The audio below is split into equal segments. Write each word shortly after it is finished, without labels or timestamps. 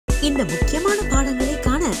இந்த முக்கியமான பாடங்களை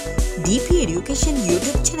காண டிபி எடுகேஷன்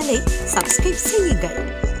யூடியூப் சேனலை சப்ஸ்கிரைப் செய்யுங்கள்.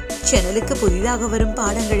 சேனலுக்கு புதிதாக வரும்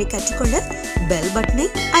பாடங்களை கற்றுக்கொள்ள பெல் பட்டனை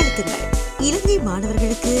அழுத்துங்கள். இலங்கை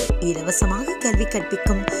மாணவர்களுக்கு இலவசமாக கல்வி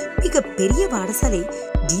கற்பிக்கும் மிகப்பெரிய பாடசாலை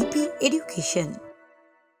டிபி எடுகேஷன்.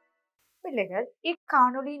 பிள்ளைகள்,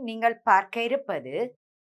 இக்காணொளி நீங்கள் பார்க்க இருப்பது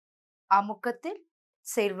அமுக்கத்தில்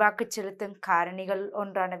செல்வாக்கு செலுத்தும் காரணிகள்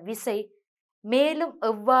ஒன்றான விசை மேலும்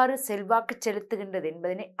எவ்வாறு செல்வாக்கு செலுத்துகின்றது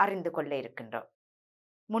என்பதனை அறிந்து கொள்ள இருக்கின்றோம்.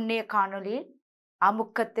 முன்னைய காணொளியில்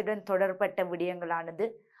அமுக்கத்துடன் தொடர்பட்ட விடயங்களானது,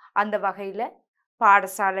 அந்த வகையில்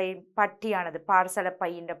பாடசாலையின் பட்டியானது, பாடசாலை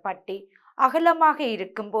பையின் பட்டி அகலமாக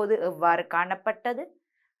இருக்கும்போது எவ்வாறு காணப்பட்டது,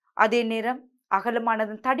 அதே நேரம்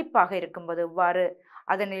அகலமானது தடிப்பாக இருக்கும்போது எவ்வாறு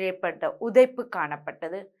அதனில் ஏற்பட்ட உதைப்பு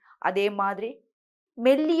காணப்பட்டது, அதே மாதிரி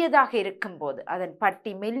மெல்லியதாக இருக்கும்போது, அதன்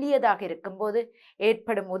பட்டி மெல்லியதாக இருக்கும்போது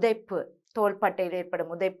ஏற்படும் உதைப்பு, தோள்பட்டையில்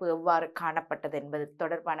ஏற்படும் உதைப்பு எவ்வாறு காணப்பட்டது என்பது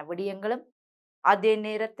தொடர்பான விடயங்களும், அதே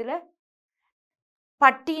நேரத்தில்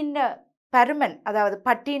பட்டியின் பருமன், அதாவது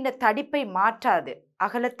பட்டியின் தடிப்பை மாற்றாது,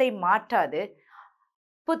 அகலத்தை மாற்றாது,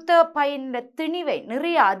 புத்தக பையின் திணிவை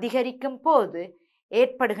நிறைய அதிகரிக்கும் போது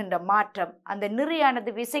ஏற்படுகின்ற மாற்றம், அந்த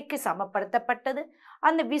நிறையானது விசைக்கு சமப்படுத்தப்பட்டது.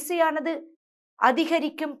 அந்த விசையானது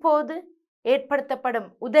அதிகரிக்கும் போது ஏற்படுத்தப்படும்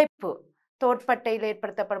உதைப்பு, தோட்பட்டையில்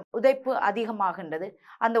ஏற்படுத்தப்படும் உதைப்பு அதிகமாகின்றது.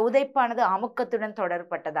 அந்த உதைப்பானது அமுக்கத்துடன்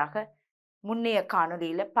தொடர்பட்டதாக முன்னைய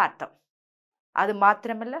காணொளியில பார்த்தோம். அது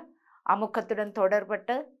மாத்திரமல்ல, அமுக்கத்துடன்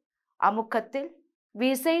தொடர்பட்ட அமுக்கத்தில்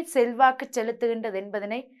விசை செல்வாக்கு செலுத்துகின்றது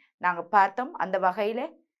என்பதனை நாங்கள் பார்த்தோம். அந்த வகையில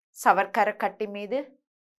சவர்க்கர கட்டி மீது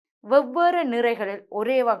வெவ்வேறு நிறைகளில்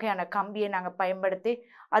ஒரே வகையான கம்பியை நாங்கள் பயன்படுத்தி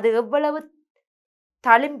அது எவ்வளவு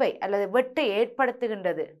தளிம்பை அல்லது வெட்டை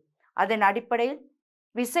ஏற்படுத்துகின்றது, அதன் அடிப்படையில்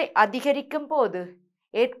விசை அதிகரிக்கும் போது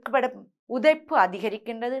ஏற்படும் உதைப்பு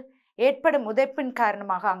அதிகரிக்கின்றது. ஏற்படும் உதைப்பின்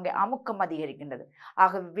காரணமாக அங்கே அமுக்கம் அதிகரிக்கின்றது.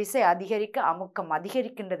 ஆக விசை அதிகரிக்க அமுக்கம்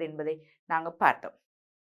அதிகரிக்கின்றது என்பதை நாங்கள் பார்த்தோம்.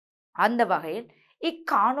 அந்த வகையில்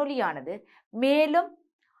இக்காணொளியானது மேலும்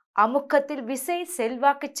அமுக்கத்தில் விசை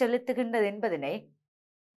செல்வாக்கு செலுத்துகின்றது என்பதனை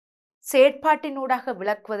செயற்பாட்டினூடாக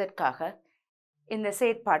விளக்குவதற்காக இந்த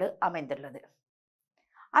செயற்பாடு அமைந்துள்ளது.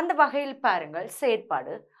 அந்த வகையில் பாருங்கள்,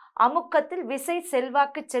 செயற்பாடு அமுக்கத்தில் விசை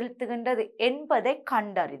செல்வாக்கு செலுத்துகின்றது என்பதை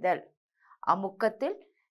கண்டறிதல். அமுக்கத்தில்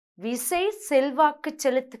விசை செல்வாக்கு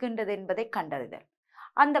செலுத்துகின்றது என்பதை கண்டறிதல்.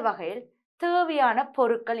 அந்த வகையில் தேவையான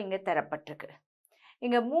பொருட்கள் இங்கே தரப்பட்டிருக்கு.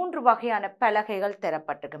 இங்க 3 வகையான பலகைகள்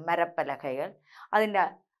தரப்பட்டிருக்கு, மரப்பலகைகள். அதன்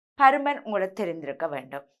பருமன் உங்களுக்கு தெரிந்திருக்க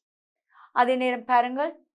வேண்டும். அதே நேரம்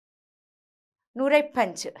பாருங்கள்,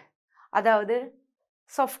 நுரைப்பஞ்சு, அதாவது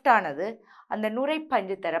சாஃப்டானது, அந்த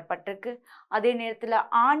நுரைப்பஞ்சு தரப்பட்டிருக்கு. அதே நேரத்தில்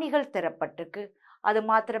ஆணிகள் தரப்பட்டிருக்கு. அது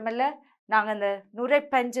மாத்திரமல்ல, நாங்கள் அந்த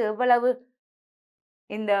நுரைப்பஞ்சு எவ்வளவு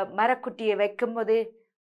இந்த மரக்குட்டியை வைக்கும்போது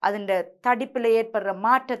அதன் தடிப்பில் ஏற்படுற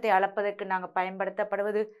மாற்றத்தை அளப்பதற்கு நாங்கள்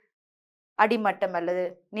பயன்படுத்தப்படுவது அடிமட்டம் அல்லது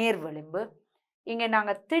நேர்வெலும்பு. இங்கே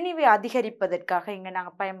நாங்கள் திணிவை அதிகரிப்பதற்காக இங்கே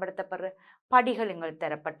நாங்கள் பயன்படுத்தப்படுற படிகள் எங்கள்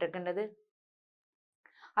தரப்பட்டிருக்கின்றது.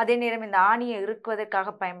 அதே நேரம் இந்த ஆணியை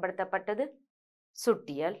இறுக்குவதற்காக பயன்படுத்தப்பட்டது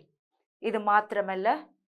சுட்டியல். இது மாத்திரமல்ல,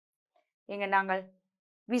 இங்கே நாங்கள்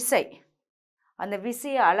விசை, அந்த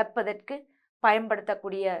விசையை அளப்பதற்கு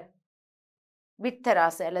பயன்படுத்தக்கூடிய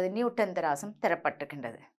வித்தராசு அல்லது நியூட்டன் தராசும்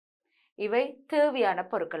தரப்பட்டிருக்கின்றது. இவை தேவையான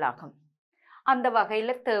பொருட்களாகும். அந்த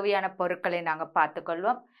வகையில் தேவையான பொருட்களை நாங்கள்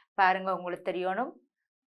பார்த்துக்கொள்வோம். பாருங்க, உங்களுக்கு தெரியணும்,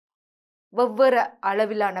 வெவ்வேறு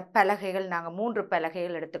அளவிலான பலகைகள் நாங்கள் 3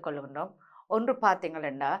 பலகைகள் எடுத்துக்கொள்கின்றோம். ஒன்று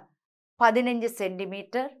பார்த்தீங்கன்னா 15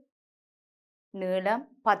 சென்டிமீட்டர் நீளம்,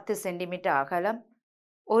 10 சென்டிமீட்டர் அகலம்,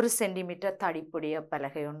 1 சென்டிமீட்டர் தடிப்புடைய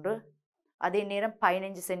பலகை ஒன்று. அதே நேரம்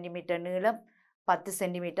 15 சென்டிமீட்டர் நீளம், 10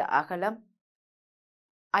 சென்டிமீட்டர் அகலம்,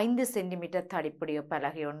 5 சென்டிமீட்டர் தடிப்புடைய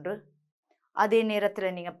பலகை ஒன்று. அதே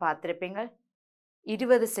நேரத்தில் நீங்கள் பார்த்துருப்பீங்க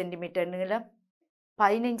 20 சென்டிமீட்டர் நீளம்,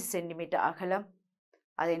 15 சென்டிமீட்டர் அகலம்,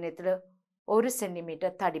 அதே நேரத்தில் 1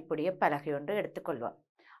 சென்டிமீட்டர் தடிப்புடைய பலகை ஒன்று எடுத்துக்கொள்வோம்.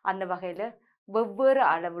 அந்த வகையில் வெவ்வேறு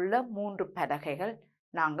அளவுள்ள 3 பலகைகள்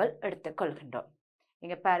நாங்கள் எடுத்துக்கொள்கின்றோம்.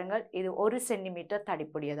 இங்கே பாருங்கள், இது 1 சென்டிமீட்டர்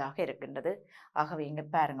தடிப்புடையதாக இருக்கின்றது. ஆகவே இங்கே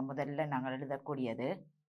பாருங்கள், முதல்ல நாங்கள் எழுதக்கூடியது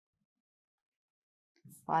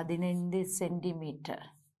 15 சென்டிமீட்டர்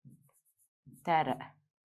தர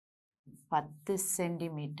 10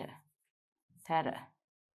 சென்டிமீட்டர் தர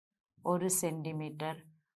 1 சென்டிமீட்டர்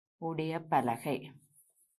உடைய பலகை.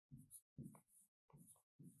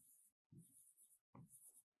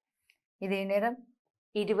 இதே நேரம்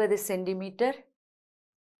 20 சென்டிமீட்டர்,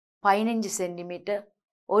 15 சென்டிமீட்டர்,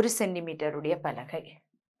 1 சென்டிமீட்டர் உடைய பலகை.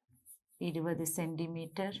 20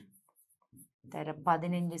 சென்டிமீட்டர் தர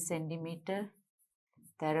 15 சென்டிமீட்டர்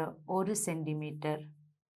தர 1 சென்டிமீட்டர்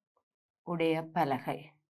உடைய பலகை.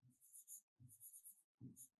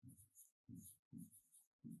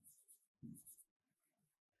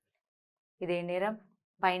 இதே நேரம்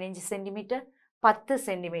 15 centimetre 10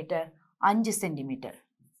 centimetre 5 centimetre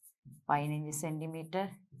 15 centimetre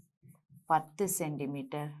 10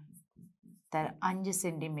 centimetre 5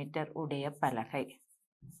 centimetre உடைய பலகை.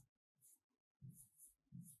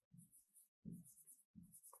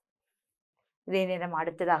 இதே நேரம்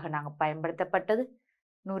அடுத்ததாக நாங்கள் பயன்படுத்தப்பட்டது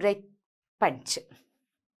நுரைப்பஞ்சு.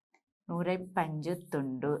 நுரைப்பஞ்சு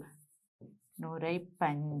துண்டு.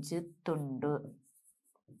 நுரைப்பஞ்சு துண்டு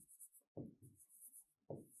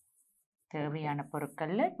தேவையான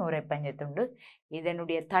பொருட்கள்ல நுரைப்பஞ்சு துண்டு.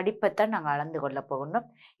 இதனுடைய தடிப்பைத்தான் நாங்கள் அளந்து கொள்ள போகணும்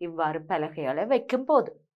இவ்வாறு பலகைகளை வைக்கும்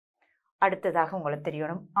போது. அடுத்ததாக உங்களுக்கு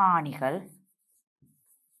தெரியணும் ஆணிகள்.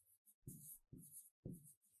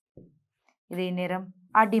 இதே நேரம்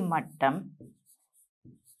அடிமட்டம்.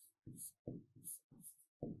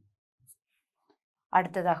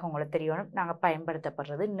 அடுத்ததாக உங்களுக்கு தெரியணும் நாங்கள்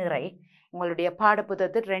பயன்படுத்தப்படுறது நிறை. உங்களுடைய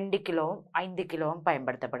பாடப்புத்தகத்தில் 2 கிலோவும் 5 கிலோவும்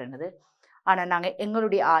பயன்படுத்தப்படுகிறது. ஆனால் நாங்கள்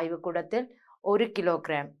எங்களுடைய ஆய்வுக்கூடத்தில் 1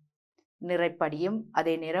 கிலோகிராம் நிறைப்படியும்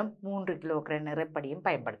அதே நேரம் 3 கிலோகிராம் நிறைப்படியும்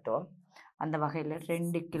பயன்படுத்துவோம். அந்த வகையில்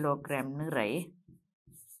 2 கிலோகிராம்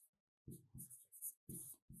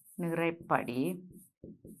நிறைப்படி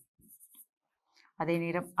அதே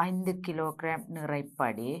நேரம் 5 கிலோகிராம்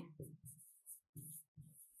நிறைப்படி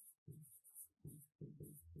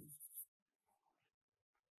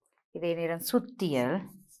இதே நேரம் சுத்தியல்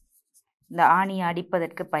இந்த ஆணியை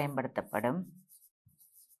அடிப்பதற்கு பயன்படுத்தப்படும்.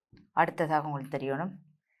 அடுத்ததாக உங்களுக்கு தெரியணும்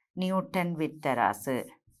நியூட்டன் வித்தராசு.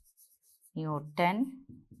 நியூட்டன்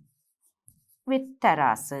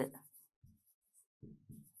வித்தராசு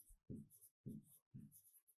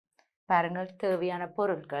பாருங்கள். தேவையான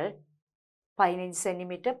பொருட்கள் 15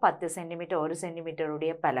 சென்டிமீட்டர் 10 சென்டிமீட்டர் 1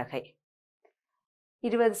 சென்டிமீட்டருடைய பலகை,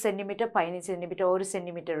 20 சென்டிமீட்டர் 15 சென்டிமீட்டர் 1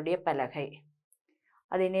 சென்டிமீட்டருடைய பலகை,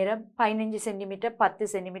 அதே நேரம் 15 சென்டிமீட்டர் 10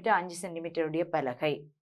 சென்டிமீட்டர் 5 சென்டிமீட்டருடைய பலகை,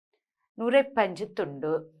 நுரைப்பஞ்சு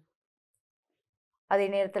துண்டு. அதே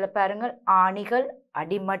நேரத்தில் பாருங்கள் ஆணிகள்,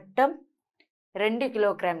 அடிமட்டம், 2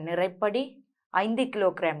 கிலோகிராம் நிறைப்படி, 5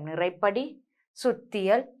 கிலோகிராம் நிறைப்படி,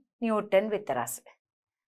 சுத்தியல், நியூட்டன் வித்தராசு.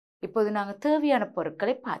 இப்போது நாங்கள் தேவையான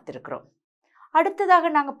பொருட்களை பார்த்துருக்கிறோம்.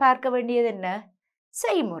 அடுத்ததாக நாங்கள் பார்க்க வேண்டியது என்ன?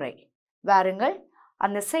 செய்முறை. வாருங்கள்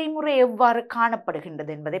அந்த செய்முறை எவ்வாறு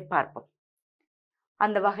காணப்படுகின்றது என்பதை பார்ப்போம்.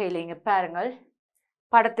 அந்த வகையில் இங்கே பாருங்கள்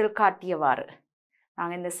படத்தில் காட்டியவாறு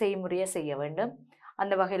நாங்கள் இந்த செய்முறையை செய்ய வேண்டும்.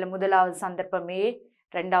 அந்த வகையில் முதலாவது சந்தர்ப்பம் A,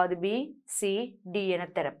 ரெண்டாவது B, C, D என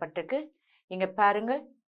தரப்பட்டிருக்கு. இங்கே பாருங்கள்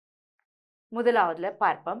முதலாவதுல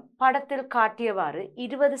பார்ப்போம். படத்தில் காட்டியவாறு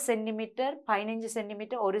 20 centimetre 15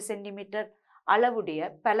 centimetre 1 centimetre அளவுடைய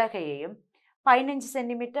பலகையையும் 15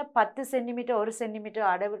 centimetre 10 centimetre 1 centimetre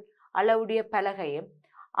அளவுடைய பலகையும்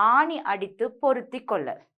ஆணி அடித்து பொருத்தி கொள்ள.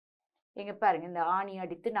 இங்கே பாருங்க இந்த ஆணி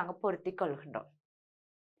அடித்து நாங்கள் பொருத்தி கொள்கின்றோம்.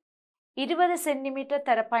 20 சென்டிமீட்டர்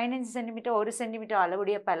 15 சென்டிமீட்டர் 1 சென்டிமீட்டர்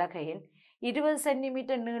அளவுடைய பலகையின் 20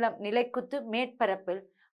 சென்டிமீட்டர் நீளம் நிலைக்குத்து மேற்பரப்பில்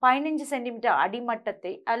 15 சென்டிமீட்டர்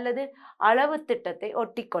அடிமட்டத்தை அல்லது அளவு திட்டத்தை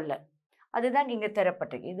ஒட்டி கொள்ள. அதுதான் இங்கே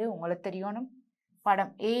தரப்பட்டிருக்கு. இது உங்களுக்கு தெரியணும்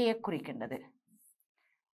படம் ஏயை குறிக்கின்றது.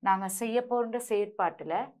 நாங்கள் செய்ய போகின்ற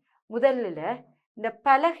செயற்பாட்டில் முதலில் இந்த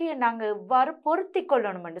பலகையை நாங்கள் இவ்வாறு பொருத்தி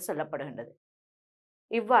கொள்ளணும் என்று சொல்லப்படுகின்றது.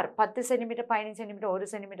 இவ்வாறு 10 சென்டிமீட்டர் 15 சென்டிமீட்டர் 1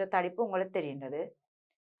 சென்டிமீட்டர் தடிப்பு உங்களுக்கு தெரிகின்றது.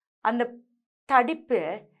 அந்த தடிப்பை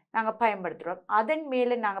நாங்கள் பயன்படுத்துகிறோம். அதன்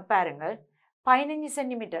மேலே நாங்கள் பாருங்கள் 15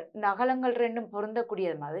 சென்டிமீட்டர் இந்த அகலங்கள் ரெண்டும்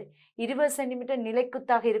பொருந்தக்கூடியது மாதிரி 20 சென்டிமீட்டர்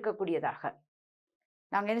நிலைக்குத்தாக இருக்கக்கூடியதாக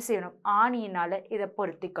நாங்கள் என்ன செய்யணும்? ஆணியினால் இதை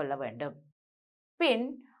பொருத்தி கொள்ள வேண்டும். பின்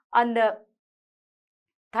அந்த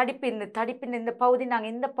தடிப்பின் இந்த பகுதி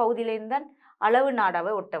நாங்கள் இந்த பகுதியிலிருந்து தான் அளவு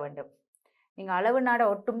நாடாவை ஒட்ட வேண்டும். நீங்கள் அளவு நாடை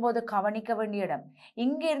ஒட்டும் போது கவனிக்க வேண்டிய இடம்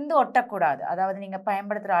இங்கிருந்து ஒட்டக்கூடாது. அதாவது நீங்கள்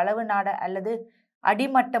பயன்படுத்துகிற அளவு நாடை அல்லது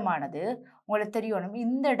அடிமட்டமானது உங்களுக்கு தெரியணும்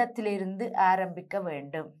இந்த இடத்திலிருந்து ஆரம்பிக்க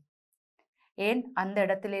வேண்டும். ஏன்? அந்த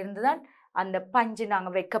இடத்திலிருந்து தான் அந்த பஞ்சு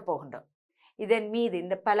நாங்கள் வைக்க போகின்றோம். இதன் மீது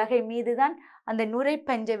இந்த பலகை மீது தான் அந்த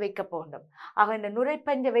நுரைப்பஞ்சை வைக்க போகின்றோம். ஆக இந்த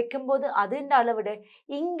நுரைப்பஞ்சை வைக்கும்போது அது இந்த அளவிட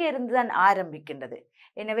இங்கிருந்து தான் ஆரம்பிக்கின்றது.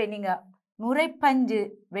 எனவே நீங்கள் நுரைப்பஞ்சு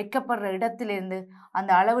வைக்கப்படுற இடத்திலிருந்து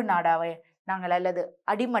அந்த அளவு நாடாவை நாங்கள் அல்லது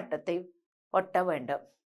அடிமட்டத்தை ஒட்ட வேண்டும்.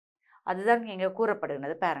 அதுதான் இங்கே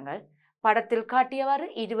கூறப்படுகிறது. பாருங்கள் படத்தில் காட்டியவாறு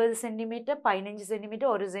 20 centimetre 15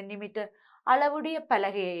 centimetre 1 centimetre அளவுடைய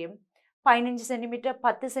பலகையையும் 15 centimetre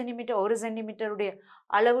 10 centimetre 1 சென்டிமீட்டருடைய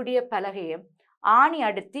அளவுடைய பலகையும் ஆணி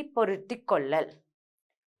அடித்து பொருத்தி கொள்ளல்.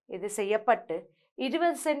 இது செய்யப்பட்டு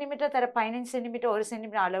 20 சென்டிமீட்டர் 15 சென்டிமீட்டர் 1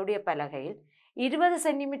 சென்டிமீட்டர் அளவுடைய பலகையில் 20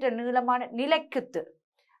 சென்டிமீட்டர் நீளமான நிலைக்குத்து.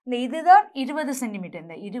 இந்த இதுதான் 20 சென்டிமீட்டர்.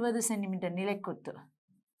 இந்த 20 சென்டிமீட்டர் நிலைக்குத்து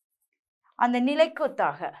அந்த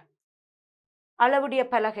நிலைக்குத்தாக அளவுடைய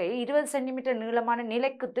பலகை 20 சென்டிமீட்டர் நீளமான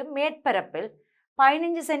நிலைக்குத்து மேற்பரப்பில்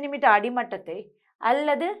 15 சென்டிமீட்டர் அடிமட்டத்தை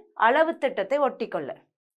அல்லது அளவு திட்டத்தை ஒட்டிக்கொள்ள.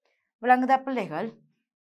 விளங்குதா பிள்ளைகள்?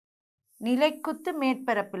 நிலைக்குத்து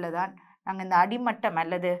மேற்பரப்பில் தான் நாங்கள் இந்த அடிமட்டம்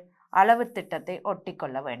அல்லது அளவு திட்டத்தை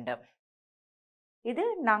ஒட்டிக்கொள்ள வேண்டும். இது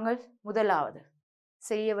நாங்கள் முதலாவது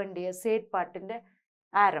செய்ய வேண்டிய செயற்பாட்டின்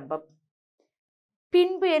ஆரம்பம்.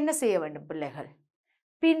 பின்பு என்ன செய்ய வேண்டும் பிள்ளைகள்?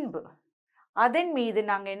 பின்பு அதன் மீது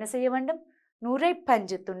நாங்கள் என்ன செய்ய வேண்டும்?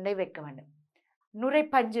 நுரைப்பஞ்சு துண்டை வைக்க வேண்டும்.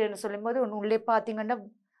 நுரைப்பஞ்சுன்னு சொல்லும்போது உள்ளே பார்த்தீங்கன்னா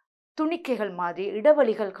துணிக்கைகள் மாதிரி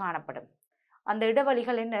இடைவெளிகள் காணப்படும். அந்த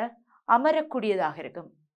இடைவெளிகள் என்ன அமரக்கூடியதாக இருக்கும்,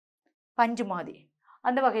 பஞ்சு மாதிரி.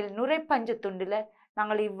 அந்த வகையில் நுரைப்பஞ்சு துண்டில்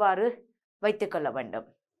நாங்கள் இவ்வாறு வைத்துக்கொள்ள வேண்டும்.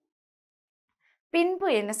 பின்பு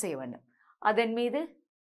என்ன செய்ய வேண்டும்? அதன் மீது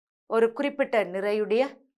ஒரு குறிப்பிட்ட நிறையுடைய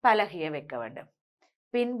பலகையை வைக்க வேண்டும்.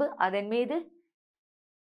 பின்பு அதன் மீது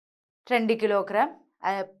 2 கிலோகிராம்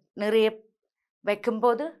நிறைய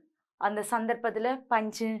வைக்கும்போது அந்த சந்தர்ப்பத்தில்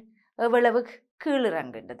பஞ்சு எவ்வளவு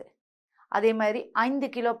கீழிறங்குன்றது. அதே மாதிரி 5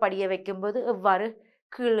 கிலோ படியை வைக்கும்போது எவ்வாறு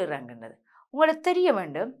கீழிறங்குன்றது உங்களுக்கு தெரிய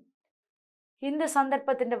வேண்டும். இந்த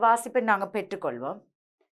சந்தர்ப்பத்தின் வாசிப்பை நாங்கள் பெற்றுக்கொள்வோம்.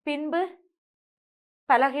 பின்பு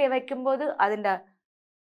பலகையை வைக்கும்போது அதன்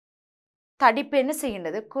தடிப்பு என்ன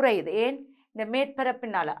செய்கின்றது? குறையுது. ஏன்? இந்த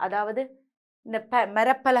மேற்பரப்பினால், அதாவது இந்த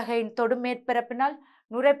மரப்பலகையின் தொடு மேற்பரப்பினால்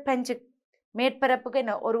நுரைப்பஞ்சு மேற்பரப்புக்கு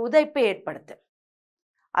என்ன ஒரு உதைப்பை ஏற்படுத்து.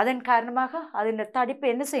 அதன் காரணமாக அதன் தடிப்பு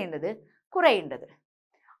என்ன செய்கின்றது? குறைகின்றது.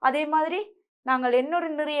 அதே மாதிரி நாங்கள் இன்னொரு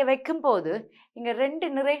நிறையை வைக்கும் போது இங்கே 2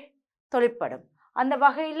 நிறை தொழிற்படும். அந்த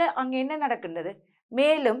வகையில் அங்கே என்ன நடக்கின்றது?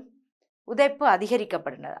 மேலும் உதைப்பு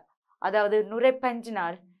அதிகரிக்கப்படுகிறது. அதாவது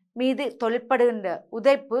நுரைப்பஞ்சினால் மீது தொழிற்படுகின்ற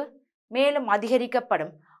உதைப்பு மேலும்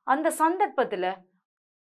அதிகரிக்கப்படும். அந்த சந்தர்ப்பத்தில்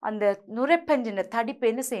அந்த நுரைப்பஞ்சின் தடிப்பு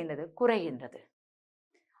என்ன செய்கின்றது? குறைகின்றது.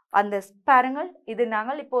 அந்த பாருங்கள், இது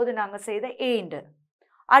இப்போது நாங்கள் செய்த ஏண்டு.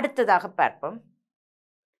 அடுத்ததாக பார்ப்போம்.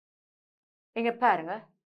 இங்க பாருங்க,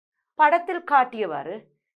 படத்தில் காட்டியவாறு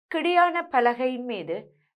கிடையான பலகையின் மீது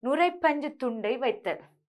நுரைப்பஞ்சு துண்டை வைத்தல்.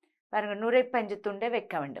 பாருங்க, நுரைப்பஞ்சு துண்டை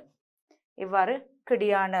வைக்க வேண்டும். இவ்வாறு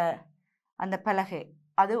கிடையான அந்த பலகை,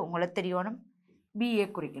 அது உங்களுக்கு தெரியணும், பிஏ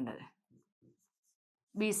குறிக்கின்றது,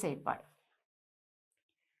 பி செயற்பாடு.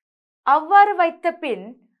 அவ்வாறு வைத்த பின்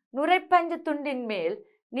நுரைப்பஞ்சு துண்டின் மேல்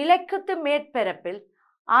நிலைக்குத்து மேற்பரப்பில்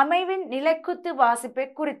அமைவின் நிலைக்குத்து வாசிப்பை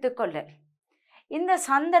குறித்து கொள்ள. இந்த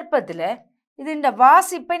சந்தர்ப்பத்தில் இந்த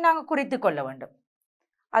வாசிப்பை நாங்கள் குறித்து கொள்ள வேண்டும்.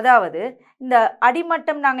 அதாவது இந்த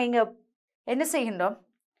அடிமட்டம் நாங்கள் இங்கே என்ன செய்கின்றோம்?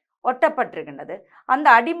 ஒட்டப்பட்டிருக்கின்றது. அந்த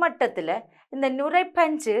அடிமட்டத்தில் இந்த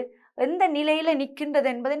நுரைப்பஞ்சு எந்த நிலையில் நிற்கின்றது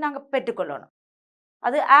என்பதை நாங்கள் பெற்றுக்கொள்ளணும்.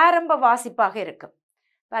 அது ஆரம்ப வாசிப்பாக இருக்கும்.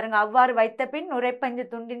 பாருங்க, அவ்வாறு வைத்த பின் நுரைப்பஞ்சு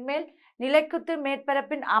துண்டின் மேல் நிலைக்குத்து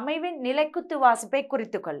மேற்பரப்பின் அமைவின் நிலைக்குத்து வாசிப்பை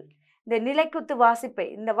குறித்து கொள். இந்த நிலைக்குத்து வாசிப்பை,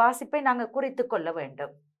 இந்த வாசிப்பை நாங்கள் குறித்து கொள்ள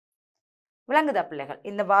வேண்டும். விளங்குதா பிள்ளைகள்?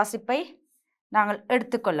 இந்த வாசிப்பை நாங்கள்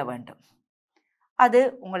எடுத்துக்கொள்ள வேண்டும். அது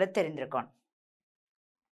உங்களுக்கு தெரிந்திருக்கணும்.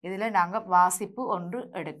 இதில் நாங்கள் வாசிப்பு ஒன்று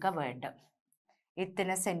எடுக்க வேண்டும்.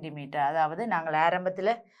 இத்தனை சென்டிமீட்டர், அதாவது நாங்கள்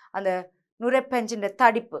ஆரம்பத்தில் அந்த நுரைப்பஞ்சின்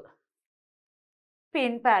தடிப்பு.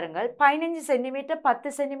 பின் பாருங்கள், 15 சென்டிமீட்டர்,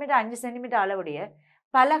 10 சென்டிமீட்டர், 5 சென்டிமீட்டர் அளவுடைய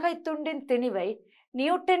பலகை துண்டின் திணிவை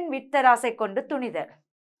நியூட்டன் வித்தராசை கொண்டு துணிதல்.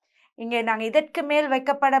 இங்கே நாங்கள் இதற்கு மேல்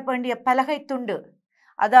வைக்கப்பட வேண்டிய பலகை துண்டு,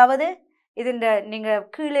 அதாவது இதுண்ட நீங்கள்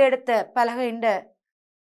கீழே எடுத்த பலகையின்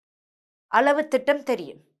அளவு திட்டம்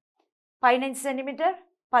தெரியும். 15 சென்டிமீட்டர்,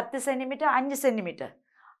 10 சென்டிமீட்டர், 5 சென்டிமீட்டர்.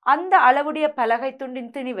 அந்த அளவுடைய பலகை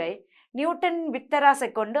துண்டின் திணிவை நியூட்டன் வித்தராசை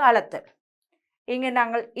கொண்டு அளத்தல். இங்கே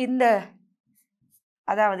நாங்கள் இந்த,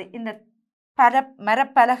 அதாவது இந்த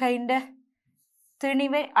மரப்பலகையின்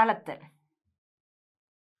திணிவை அளத்தல்.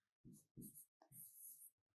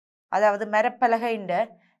 அதாவது மரப்பலகையின்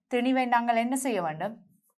திணிவை நாங்கள் என்ன செய்ய வேண்டும்?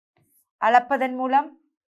 அளப்பதன் மூலம்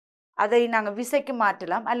அதை நாங்கள் விசைக்கு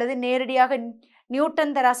மாற்றலாம், அல்லது நேரடியாக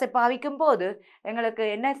நியூட்டன் தராசை பாவிக்கும் போது எங்களுக்கு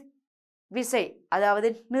என்ன விசை, அதாவது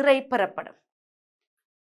நிறை பெறப்படும்.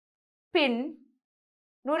 பின்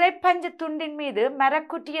நுரைப்பஞ்சு துண்டின் மீது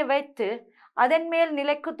மரக்குட்டியை வைத்து அதன் மேல்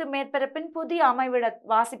நிலைக்குத்து மேற்பரப்பின் புதிய அமைவிட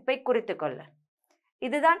வாசிப்பை குறித்து கொள்ள.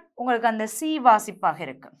 இதுதான் உங்களுக்கு அந்த சி வாசிப்பாக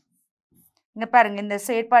இருக்கும். இங்க பாருங்க, இந்த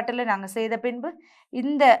செயற்பாட்டில் நாங்கள் செய்த பின்பு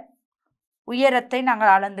இந்த உயரத்தை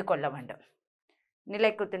நாங்கள் அளந்து கொள்ள வேண்டும்.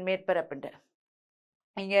 நிலைக்குத்தின் மேற்பரப்புண்டு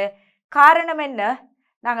இங்கே காரணம் என்ன?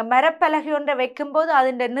 நாங்கள் மரப்பலகை ஒன்றை வைக்கும்போது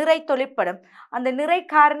அதன் நிறை தொழிற்படும். அந்த நிறை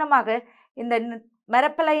காரணமாக இந்த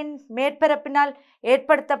மரப்பலகையின் மேற்பரப்பினால்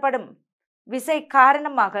ஏற்படுத்தப்படும் விசை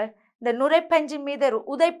காரணமாக இந்த நுரைப்பஞ்சின் மீது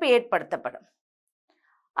உதைப்பு ஏற்படுத்தப்படும்.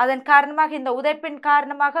 அதன் காரணமாக, இந்த உதைப்பின்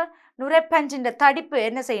காரணமாக நுரைப்பஞ்சின் தடிப்பு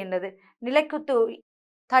என்ன செய்கின்றது? நிலைக்குத்து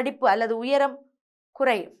தடிப்பு அல்லது உயரம்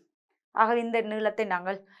குறையும். ஆக இந்த நீளத்தை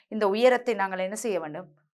நாங்கள், இந்த உயரத்தை நாங்கள் என்ன செய்ய வேண்டும்?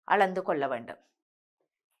 அளந்து கொள்ள வேண்டும்.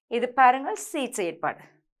 இது பாருங்கள் சி செயற்பாடு.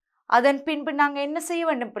 அதன் பின்பு நாங்கள் என்ன செய்ய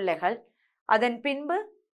வேண்டும் பிள்ளைகள்? அதன் பின்பு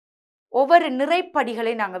ஒவ்வொரு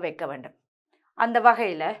நிறைப்படிகளை நாங்கள் வைக்க வேண்டும். அந்த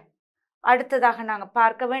வகையில் அடுத்ததாக நாங்கள்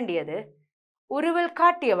பார்க்க வேண்டியது உருவில்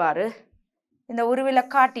காட்டியவாறு, இந்த உருவில்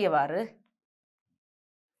காட்டியவாறு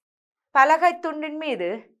பலகை துண்டின் மீது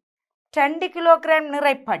 2 கிலோகிராம்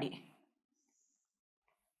நிறைப்படி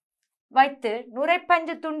வைத்து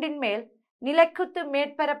நுரைப்பஞ்சு துண்டின் மேல் நிலைக்குத்து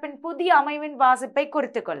மேற்பரப்பின் புதிய அமைவின் வாசிப்பை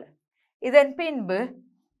குறித்துக்கொள்ள. இதன் பின்பு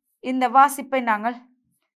இந்த வாசிப்பை நாங்கள்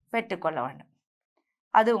பெற்றுக்கொள்ள வேண்டும்.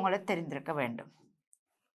 அது உங்களுக்கு தெரிந்திருக்க வேண்டும்.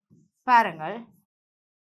 பாருங்கள்,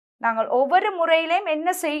 நாங்கள் ஒவ்வொரு முறையிலையும் என்ன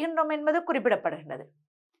செய்கின்றோம் என்பது குறிப்பிடப்படுகின்றது.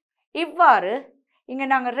 இவ்வாறு இங்கே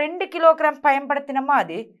நாங்கள் 2 கிலோகிராம் பயன்படுத்தின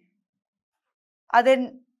மாதிரி அதன்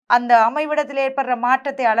அந்த அமைவிடத்தில் ஏற்படுற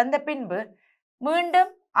மாற்றத்தை அளந்த பின்பு மீண்டும்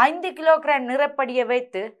 5 கிலோகிராம் நிறப்படியை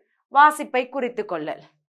வைத்து வாசிப்பை குறித்து கொள்ளல்.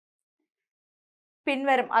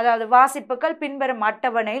 பின்வரும் அதாவது வாசிப்புகள் பின்வரும்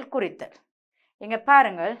அட்டவணையில் குறித்தல். இங்கே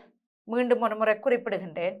பாருங்கள், மீண்டும் ஒரு முறை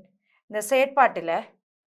குறிப்பிடுகின்றேன். இந்த செயற்பாட்டில்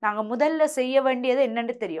நாங்கள் முதல்ல செய்ய வேண்டியது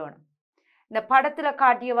என்னென்னு தெரியணும். இந்த படத்தில்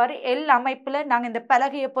காட்டியவாறு எல் அமைப்பில் நாங்கள் இந்த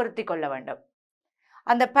பலகையை பொருத்தி கொள்ள வேண்டும்.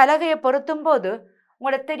 அந்த பலகையை பொருத்தும் போது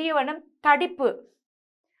உங்களுக்கு தெரிய வேணும் தடிப்பு,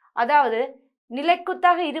 அதாவது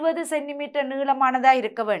நிலைக்குத்தாக 20 சென்டிமீட்டர் நீளமானதாக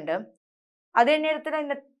இருக்க வேண்டும். அதே நேரத்தில்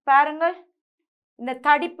இந்த பாருங்கள், இந்த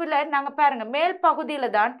தடிப்பில் நாங்கள் பாருங்கள் மேல்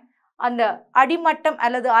பகுதியில் தான் அந்த அடிமட்டம்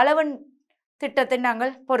அல்லது அளவன் திட்டத்தை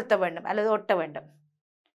நாங்கள் பொருத்த வேண்டும் அல்லது ஒட்ட வேண்டும்.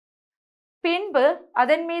 பின்பு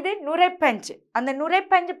அதன் மீது நுரைப்பஞ்சு, அந்த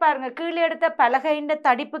நுரைப்பஞ்சு பாருங்கள் கீழே எடுத்த பலகையின்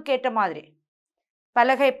தடிப்புக்கு ஏற்ற மாதிரி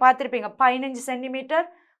பலகை பார்த்துருப்பீங்க, 15 சென்டிமீட்டர்,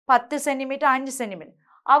 10 சென்டிமீட்டர், 5 சென்டிமீட்டர்,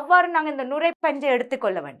 அவ்வாறு நாங்கள் இந்த நுரைப்பஞ்சை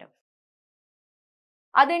எடுத்துக்கொள்ள வேண்டும்.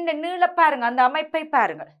 அது இந்த நீள பாருங்க, அந்த அமைப்பை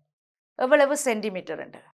பாருங்கள் எவ்வளவு சென்டிமீட்டர்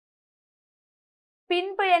என்று.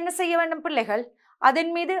 பின்பு என்ன செய்ய வேண்டும் பிள்ளைகள்?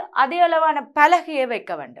 அதன் மீது அதே அளவான பலகையை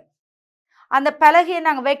வைக்க வேண்டும். அந்த பலகையை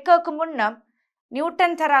நாங்கள் வைக்க முன்னம்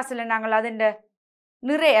நியூட்டன் தராசில் நாங்கள் அதன்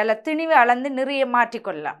நிறை அல்ல திணிவு அளந்து நிறைய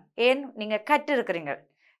மாற்றிக்கொள்ளலாம். ஏன்? நீங்கள் கற்றிருக்கிறீங்க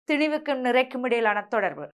திணிவுக்கும் நிறைக்கும் இடையிலான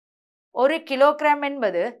தொடர்பு. 1 கிலோகிராம்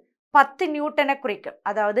என்பது 10 நியூட்டனை குறிக்கும்.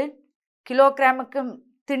 அதாவது கிலோகிராமுக்கும்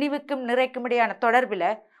திணிவுக்கும் நிறைக்கும் இடையான தொடர்பில்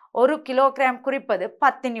 1 கிலோகிராம் குறிப்பது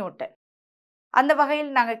 10 நியூட்டன். அந்த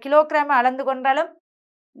வகையில் நாங்கள் கிலோகிராமை அளந்து கொண்டாலும்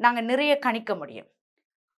நாங்கள் நிறைய கணிக்க முடியும்.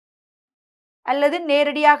 அல்லது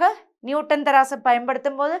நேரடியாக நியூட்டன் தராசை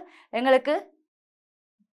பயன்படுத்தும் போது எங்களுக்கு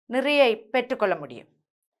நிறைய பெற்றுக்கொள்ள முடியும்.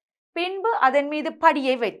 பின்பு அதன் மீது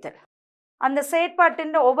படியை வைத்தல். அந்த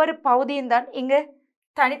செயற்பாட்டின் ஒவ்வொரு பகுதியும் தான் இங்கு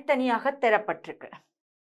தனித்தனியாக தரப்பட்டிருக்கு.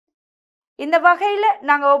 இந்த வகையில்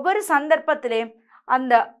நாங்கள் ஒவ்வொரு சந்தர்ப்பத்திலையும்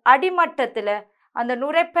அந்த அடிமட்டத்தில் அந்த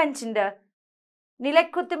நுரைப்பஞ்சின்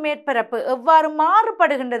நிலைக்குத்து மேற்பரப்பு எவ்வாறு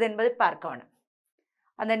மாறுபடுகின்றது என்பதை பார்க்க வேணும்.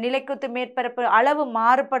 அந்த நிலைக்குத்து மேற்பரப்பு அளவு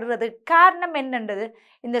மாறுபடுறது காரணம் என்னன்றது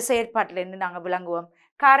இந்த செயற்பாட்டிலேருந்து நாங்கள் விளங்குவோம்.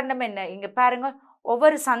 காரணம் என்ன? இங்கே பாருங்க,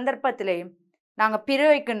 ஒவ்வொரு சந்தர்ப்பத்திலையும் நாங்கள்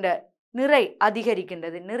பிரயோகிக்கின்ற நிறை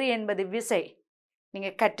அதிகரிக்கின்றது. நிறை என்பது விசை,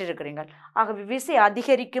 நீங்கள் கற்றிருக்கிறீர்கள். ஆகவே விசை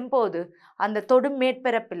அதிகரிக்கும் போது அந்த தொடும்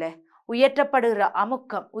மேற்பரப்பில் உயற்றப்படுகிற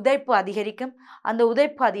அமுக்கம் உதைப்பு அதிகரிக்கும். அந்த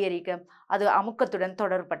உதைப்பு அதிகரிக்கும், அது அமுக்கத்துடன்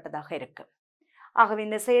தொடர்பட்டதாக இருக்கும். ஆகவே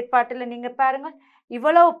இந்த செயற்பாட்டில் நீங்கள் பாருங்கள்,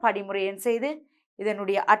 இவ்வளவு படிமுறையை செய்து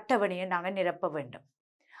இதனுடைய அட்டவணையை நாங்கள் நிரப்ப வேண்டும்.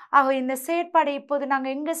 ஆகவே இந்த செயற்பாடை இப்போது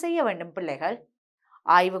நாங்கள் எங்கே செய்ய வேண்டும் பிள்ளைகள்?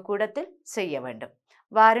 ஆய்வுக்கூடத்தில் செய்ய வேண்டும்.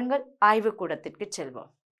 வாருங்கள் ஆய்வுக்கூடத்திற்கு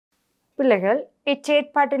செல்வோம். பிள்ளைகள்,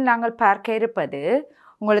 இச்செயற்பாட்டில் நாங்கள் பார்க்க இருப்பது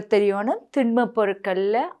உங்களுக்கு தெரியணும், திண்ம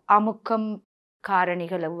பொருட்களில் அமுக்கம்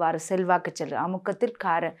காரணிகள் எவ்வாறு செல்வாக்கு அமுக்கத்தில்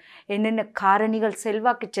என்னென்ன காரணிகள்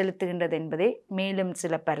செல்வாக்கு செலுத்துகின்றது என்பதை மேலும்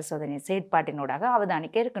சில பரிசோதனை செயற்பாட்டினூடாக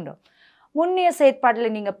அவதானிக்க இருக்கின்றோம். முன்னைய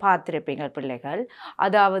செயற்பாட்டில் நீங்கள் பார்த்துருப்பீங்க பிள்ளைகள்,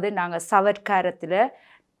 அதாவது நாங்கள் சவற்காரத்தில்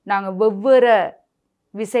நாங்கள் வெவ்வேறு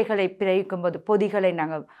விசைகளை பிரயோகிக்கும் போது பொதிகளை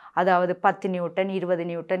நாங்கள் அதாவது 10 நியூட்டன், 20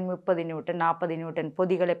 நியூட்டன், 30 நியூட்டன், 40 நியூட்டன்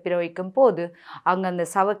பொதிகளை பிரயோகிக்கும் போது அங்கே அந்த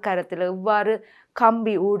சவக்காரத்தில் எவ்வாறு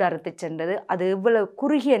கம்பி ஊடறுத்து சென்றது, அது எவ்வளவு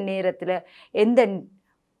குறுகிய நேரத்தில் எந்த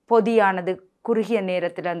பொதியானது குறுகிய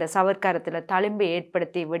நேரத்தில் அந்த சவற்காரத்தில் தழும்பை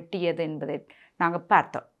ஏற்படுத்தி வெட்டியது என்பதை நாங்கள்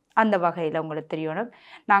பார்த்தோம். அந்த வகையில் உங்களுக்கு தெரியணும்,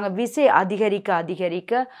 நாங்கள் விசை அதிகரிக்க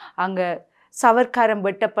அதிகரிக்க அங்கே சவற்காரம்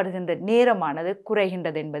வெட்டப்படுகின்ற நேரமானது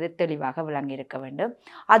குறைகின்றது என்பது தெளிவாக விளங்கியிருக்க வேண்டும்.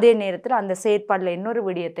 அதே நேரத்தில் அந்த செயற்பாடில் இன்னொரு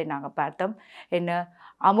விடயத்தை நாங்கள் பார்த்தோம். என்ன?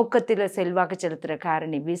 அமுக்கத்தில் செல்வாக்கு செலுத்துகிற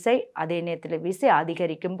காரணி விசை, அதே நேரத்தில் விசை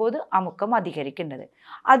அதிகரிக்கும் போது அமுக்கம் அதிகரிக்கின்றது.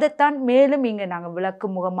 அதைத்தான் மேலும் இங்கே நாங்கள்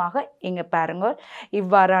விளக்கும் முகமாக இங்கே பாருங்கள்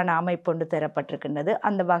இவ்வாறான அமைப்பொண்டு தரப்பட்டிருக்கின்றது.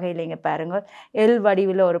 அந்த வகையில் இங்கே பாருங்கள், எல்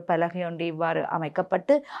வடிவில் ஒரு பலகை ஒன்று இவ்வாறு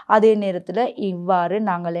அமைக்கப்பட்டு அதே நேரத்தில் இவ்வாறு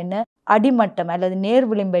நாங்கள் என்ன அடிமட்டம் அல்லது நேர்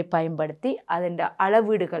விளிம்பை பயன்படுத்தி அதன்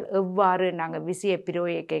அளவீடுகள் எவ்வாறு நாங்கள் விசையை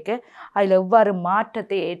பிரயோகிக்க அதில் எவ்வாறு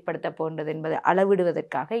மாற்றத்தை ஏற்படுத்த போன்றது என்பதை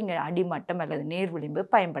அளவிடுவதற்காக இங்கே அடிமட்டம் அல்லது நேர் விளிம்பு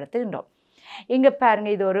பயன்படுத்துகின்றோம். இங்கே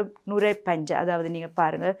பாருங்கள், இது ஒரு நுரைப்பஞ்சு. அதாவது நீங்கள்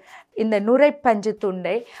பாருங்கள், இந்த நுரைப்பஞ்சு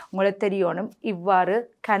துண்டை உங்களுக்கு தெரியணும் இவ்வாறு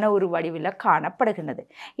கனவுரு வடிவில் காணப்படுகின்றது.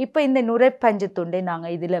 இப்போ இந்த நுரைப்பஞ்சு துண்டை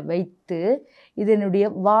நாங்கள் இதில் வைத்து இதனுடைய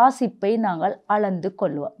வாசிப்பை நாங்கள் அளந்து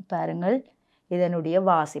கொள்வோம். பாருங்கள், இதனுடைய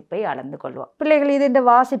வாசிப்பை அளந்து கொள்வோம். பிள்ளைகள், இது இந்த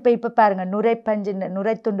வாசிப்பை இப்போ பாருங்கள்,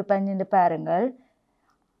 நுரைத்துண்டு பஞ்சுன்னு பாருங்கள்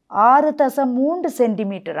 6.3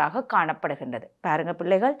 சென்டிமீட்டராக காணப்படுகின்றது. பாருங்கள்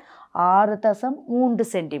பிள்ளைகள், 6.3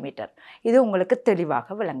 சென்டிமீட்டர். இது உங்களுக்கு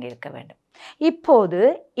தெளிவாக விளங்கியிருக்க வேண்டும். இப்போது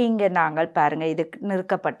இங்கே நாங்கள் பாருங்கள், இது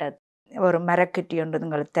நிறுக்கப்பட்ட ஒரு மரக்குட்டி ஒன்று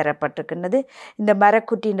உங்களுக்கு தரப்பட்டிருக்கின்றது. இந்த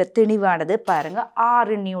மரக்குட்டியின் திணிவானது பாருங்கள்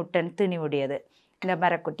 6 நியூட்டன் திணிவுடையது. இந்த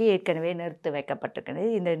மரக்குட்டி ஏற்கனவே நிறுத்தி வைக்கப்பட்டிருக்கிறது.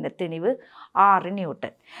 இந்த திணிவு 6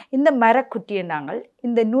 நியூட்டன். இந்த மரக்குட்டியை நாங்கள்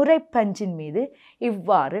இந்த நுரைப்பஞ்சின் மீது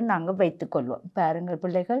இவ்வாறு நாங்கள் வைத்துக்கொள்வோம். பாருங்கள்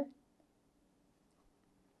பிள்ளைகள்,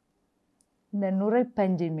 இந்த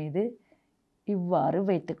நுரைப்பஞ்சின் மீது இவ்வாறு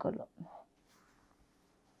வைத்துக்கொள்வோம்.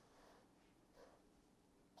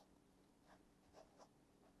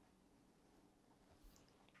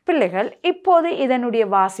 பிள்ளைகள், இப்போது இதனுடைய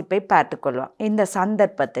வாசிப்பை பார்த்துக்கொள்வோம். இந்த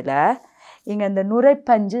சந்தர்ப்பத்தில் இங்கே இந்த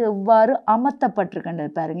நுரைப்பஞ்சு எவ்வாறு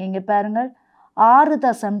அமர்த்தப்பட்டிருக்கின்றது பாருங்கள். இங்கே பாருங்கள்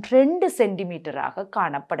 6.2 சென்டிமீட்டராக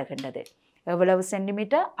காணப்படுகின்றது. எவ்வளவு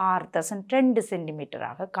சென்டிமீட்டர்? 6.2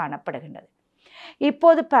 சென்டிமீட்டராக காணப்படுகின்றது.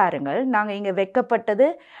 இப்போது பாருங்கள், நாங்கள் இங்கே வைக்கப்பட்டது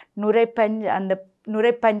நுரைப்பஞ்சு. அந்த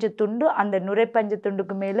நுரைப்பஞ்சு துண்டு, அந்த நுரைப்பஞ்சு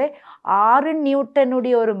துண்டுக்கு மேலே 6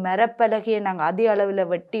 நியூட்டனுடைய ஒரு மரப்பலகையை நாங்கள் அதிக அளவில்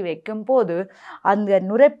வெட்டி வைக்கும் போது அந்த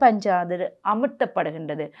நுரைப்பஞ்சு அது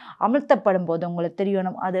அமுழ்த்தப்படுகின்றது. அமுழ்த்தப்படும் போது உங்களுக்கு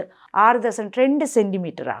தெரியணும் அது 6.2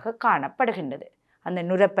 சென்டிமீட்டராக காணப்படுகின்றது அந்த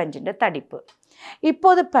நுரைப்பஞ்சின் தடிப்பு.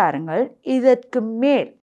 இப்போது பாருங்கள், இதற்கு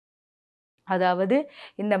மேல், அதாவது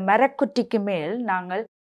இந்த மரக்குட்டிக்கு மேல் நாங்கள்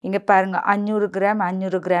இங்கே பாருங்கள் 500 கிராம்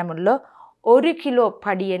 500 கிராம் உள்ள 1 கிலோ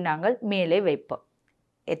படியை நாங்கள் மேலே வைப்போம்.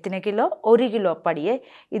 எத்தனை கிலோ? 1 கிலோ படியை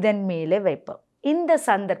இதன் மேலே வைப்போம். இந்த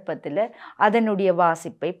சந்தர்ப்பத்தில் அதனுடைய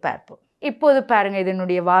வாசிப்பை பார்ப்போம். இப்போது பாருங்கள்,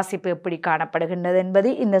 இதனுடைய வாசிப்பு எப்படி காணப்படுகின்றது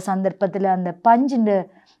என்பது இந்த சந்தர்ப்பத்தில் அந்த பஞ்சின்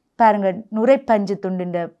பாருங்கள் நுரைப்பஞ்சு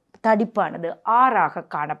துண்டின் தடிப்பானது 6ஆக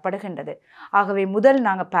காணப்படுகின்றது. ஆகவே முதல்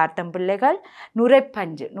நாங்கள் பார்த்தோம் பிள்ளைகள்,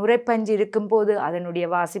 நுரைப்பஞ்சு இருக்கும்போது அதனுடைய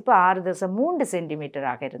வாசிப்பு 6.3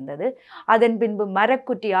 சென்டிமீட்டராக இருந்தது. அதன் பின்பு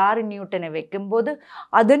மரக்குட்டி 6 நியூட்டனை வைக்கும்போது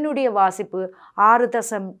அதனுடைய வாசிப்பு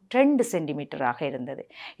 6.2 சென்டிமீட்டராக இருந்தது.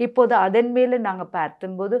 இப்போது அதன் மேலே நாங்கள்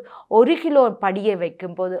பார்க்கும்போது 1 கிலோ படியை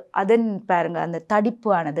வைக்கும்போது அதன் பாருங்கள் அந்த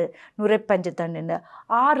தடிப்பானது நுரைப்பஞ்சு தண்டின்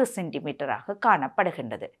 6 சென்டிமீட்டராக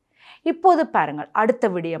காணப்படுகின்றது. இப்போது பாருங்கள், அடுத்த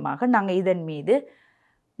விடயமாக நாங்கள் இதன் மீது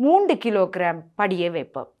 3 கிலோகிராம் படியை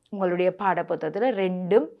வைப்போம். உங்களுடைய பாடப்புத்தகத்தில்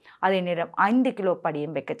 2 அதே நேரம் 5 கிலோ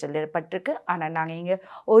படியும் வைக்க சொல்லப்பட்டிருக்கு. ஆனால் நாங்கள் இங்கே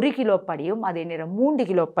 1 கிலோ படியும் அதே நேரம்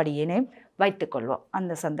 3 கிலோ படியினையும் வைத்துக்கொள்வோம்.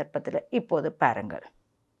 அந்த சந்தர்ப்பத்தில் இப்போது பாருங்கள்,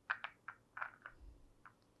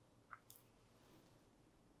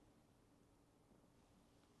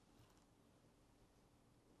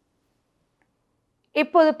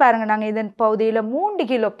 இப்போது பாருங்கள், நாங்கள் இதன் பகுதியில் 3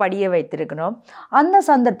 கிலோ படியை வைத்திருக்கிறோம். அந்த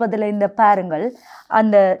சந்தர்ப்பத்தில் இந்த பாருங்கள்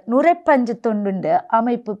அந்த நுரைப்பஞ்சு துண்டுண்ட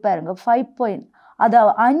அமைப்பு பாருங்கள்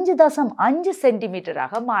 5.5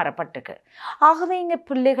 சென்டிமீட்டராக மாறப்பட்டிருக்கு. ஆகவே இங்கே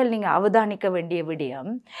பிள்ளைகள் நீங்கள் அவதானிக்க வேண்டிய விடயம்,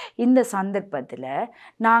 இந்த சந்தர்ப்பத்தில்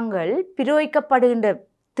நாங்கள் பிரயோகிக்கப்படுகின்ற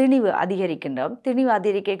திணிவு அதிகரிக்கின்றோம். திணிவு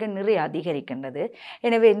அதிகரிக்க நிறை அதிகரிக்கின்றது.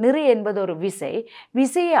 எனவே நிறை என்பது ஒரு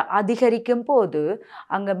விசையை அதிகரிக்கும் போது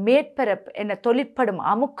அங்கே மேற்பரப்பு என்ன தொழிற்படும்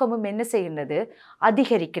அமுக்கமும் என்ன செய்கின்றது?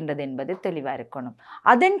 அதிகரிக்கின்றது என்பது தெளிவாக இருக்கணும்.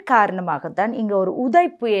 அதன் காரணமாகத்தான் இங்கே ஒரு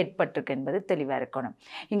உதைப்பு ஏற்பட்டிருக்கு என்பது தெளிவாக இருக்கணும்.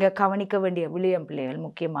 இங்கே கவனிக்க வேண்டிய விளியம் பிள்ளைகள்,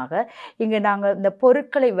 முக்கியமாக இங்கே நாங்கள் இந்த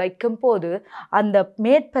பொருட்களை வைக்கும் போது அந்த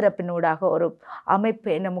மேற்பரப்பினூடாக ஒரு அமைப்பு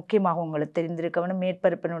என்ன முக்கியமாக உங்களுக்கு தெரிந்திருக்கணும்.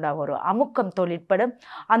 மேற்பரப்பினூடாக ஒரு அமுக்கம் தொழிற்படும்.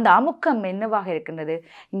 அந்த அமுக்கம் என்னவாக இருக்கின்றது?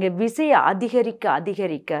 இங்கே விசையை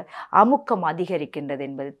அதிகரிக்க அமுக்கம் அதிகரிக்கின்றது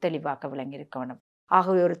என்பது தெளிவாக விளங்கியிருக்கணும்.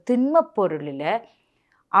 ஆகவே ஒரு திண்ம பொருளில்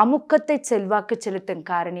அமுக்கத்தை செல்வாக்கு செலுத்தும்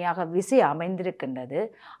காரணியாக விசை அமைந்திருக்கின்றது.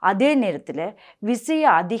 அதே நேரத்தில்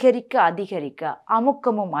விசையை அதிகரிக்க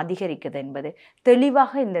அமுக்கமும் அதிகரிக்கிறது என்பது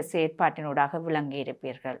தெளிவாக இந்த செயற்பாட்டினூடாக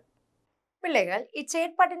விளங்கியிருப்பீர்கள். பிள்ளைகள்,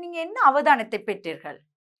 இச்செயற்பாட்டை நீங்கள் என்ன அவதானத்தை பெற்றீர்கள்?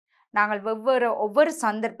 நாங்கள் ஒவ்வொரு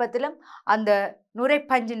சந்தர்ப்பத்திலும் அந்த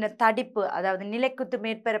நுரைப்பஞ்சின் தடிப்பு, அதாவது நிலைக்குத்து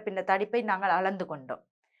மேற்பரப்பின் தடிப்பை நாங்கள் அளந்து கொண்டோம்.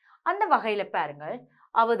 அந்த வகையில் பாருங்கள்,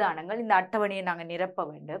 அவதானங்கள் இந்த அட்டவணையை நாங்கள் நிரப்ப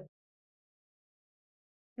வேண்டும்.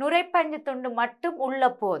 நுரைப்பஞ்சு துண்டு மட்டும் உள்ள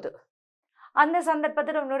போது அந்த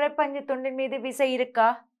சந்தர்ப்பத்தில் நுரைப்பஞ்சு துண்டின் மீது விசை இருக்கா?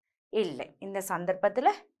 இல்லை. இந்த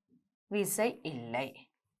சந்தர்ப்பத்தில் விசை இல்லை.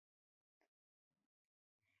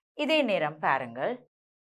 இதே நேரம் பாருங்கள்,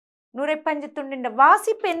 நுரைப்பஞ்சு துண்டின்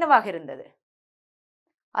வாசிப்பு என்னவாக இருந்தது?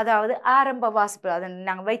 அதாவது ஆரம்ப வாசிப்பு, அதை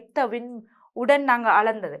நாங்கள் வைத்த உடன் நாங்கள்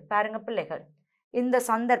அளந்தது. பாருங்க பிள்ளைகள், இந்த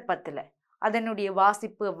சந்தர்ப்பத்தில் அதனுடைய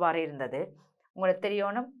வாசிப்பு எவ்வாறு இருந்தது? உங்களுக்கு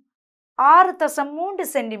தெரியணும், 6.3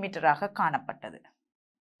 சென்டிமீட்டராக காணப்பட்டது.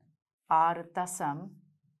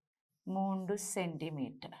 6.3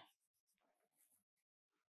 சென்டிமீட்டர்.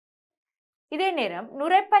 இதே நேரம்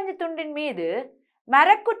நுரைப்பஞ்சு துண்டின் மீது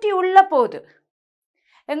மரக்குட்டி உள்ள போது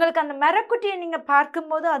எங்களுக்கு அந்த மரக்குட்டியை நீங்க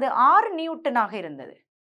பார்க்கும்போது அது 6 நியூட்டனாக இருந்தது.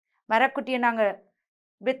 மரக்குட்டியை நாங்கள்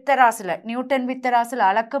வித்தராசில், நியூட்டன் வித்தராசில்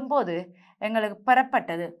அளக்கும் போது எங்களுக்கு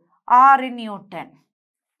பெறப்பட்டது 6 நியூட்டன்.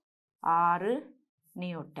 6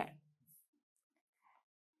 நியூட்டன்.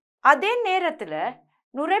 அதே நேரத்தில்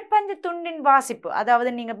நுரைப்பஞ்சு துண்டின் வாசிப்பு, அதாவது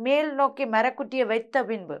நீங்க மேல் நோக்கி மரக்குட்டியை வைத்த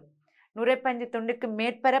பின்பு நுரைப்பஞ்சு துண்டுக்கு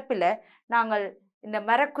மேற்பரப்பில் நாங்கள் இந்த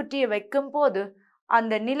மரக்குட்டியை வைக்கும் போது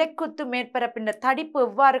அந்த நிலைக்குத்து மேற்பரப்பின் தடிப்பு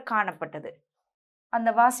எவ்வாறு காணப்பட்டது? அந்த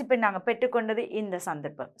வாசிப்பை நாங்கள் பெற்றுக்கொண்டது இந்த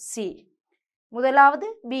சந்தர்ப்பம் சி, முதலாவது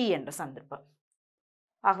பி என்ற சந்தர்ப்பம்.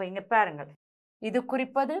 ஆக இங்க பாருங்கள், இது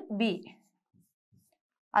குறிப்பது பி.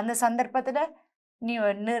 அந்த சந்தர்ப்பத்தில்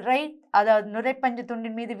அதாவது நுரைப்பஞ்சு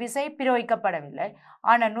துண்டின் மீது விசை பிரயோகிக்கப்படவில்லை.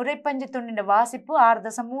 ஆனால் நுரைப்பஞ்சு துண்டின் வாசிப்பு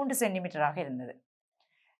 6.3 சென்டிமீட்டராக இருந்தது.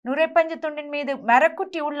 நுரைப்பஞ்சு துண்டின் மீது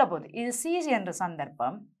மரக்குட்டி உள்ள போது, இது சி என்ற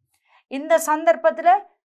சந்தர்ப்பம். இந்த சந்தர்ப்பத்தில்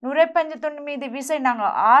நுரைப்பஞ்சு துண்டின் மீது விசை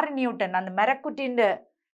நாங்கள் 6 நியூட்டன், அந்த மரக்குட்டின்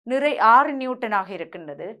நிறை 6 நியூட்டனாக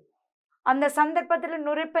இருக்கின்றது. அந்த சந்தர்ப்பத்தில்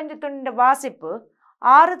நுரைப்பஞ்சு துண்டின் வாசிப்பு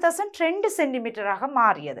 6.2 சென்டிமீட்டராக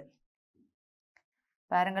மாறியது.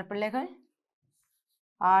 பாருங்கள் பிள்ளைகள்,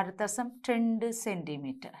 6.2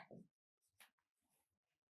 சென்டிமீட்டர்.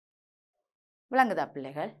 விளங்குதா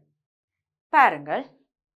பிள்ளைகள்? பாருங்கள்,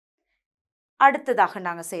 அடுத்ததாக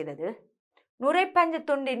நாங்கள் செய்தது, நுரைப்பஞ்சு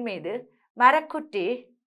துண்டின் மீது மரக்குட்டி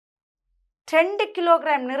 2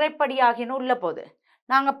 கிலோகிராம் நிறைப்படியாகின உள்ள போது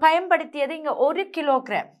நாங்கள் பயன்படுத்தியது இங்கே 1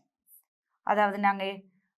 கிலோகிராம். அதாவது நாங்கள்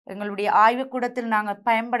எங்களுடைய ஆய்வுக்கூடத்தில் நாங்கள்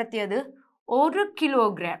பயன்படுத்தியது 1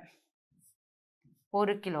 கிலோகிராம்.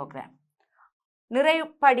 1 கிலோகிராம்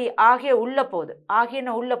நிறைப்படி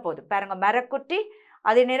ஆகியன உள்ள போது பாருங்க, மரக்குட்டி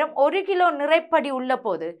அதே நேரம் 1 கிலோ நிறைப்படி உள்ள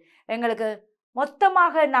போது எங்களுக்கு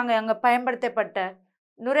மொத்தமாக நாங்கள் அங்கே பயன்படுத்தப்பட்ட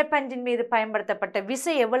நுரைப்பஞ்சின் மீது பயன்படுத்தப்பட்ட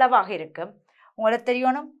விசை எவ்வளவாக இருக்கும்? உங்களுக்கு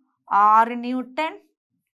தெரியணும், 6 நியூட்டன்.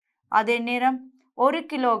 அதே நேரம் 1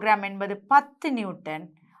 கிலோகிராம் என்பது 10 நியூட்டன்.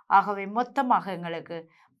 ஆகவே மொத்தமாக எங்களுக்கு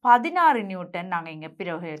 16 நியூட்டன் நாங்கள் இங்கே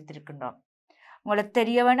பிரயோகித்திருக்கின்றோம். உங்களுக்கு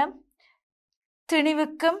தெரிய வேணும்,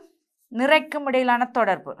 திணிவுக்கும் நிறைக்கும் இடையிலான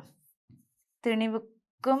தொடர்பு.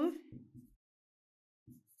 திணிவுக்கும்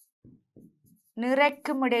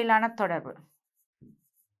நிறைக்கும் இடையிலான தொடர்பு.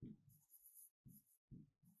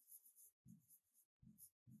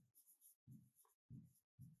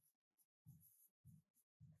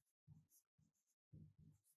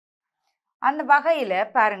 அந்த வகையில்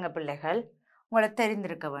பாருங்க பிள்ளைகள், உங்களுக்கு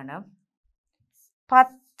தெரிந்திருக்க வேணும்,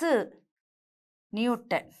 10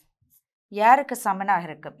 நியூட்டன் யாருக்கு சமனாக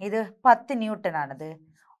இருக்கும்? இது 10 நியூட்டன் ஆனது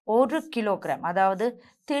 1 கிலோகிராம், அதாவது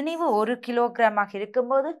திணிவு 1 கிலோகிராமாக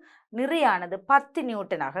இருக்கும்போது நிறையானது 10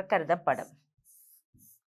 நியூட்டனாக கருதப்படும்.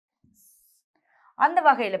 அந்த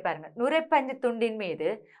வகையில் பாருங்க, நுரைப்பஞ்சு துண்டின் மீது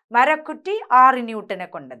மரக்குட்டி 6 நியூட்டனை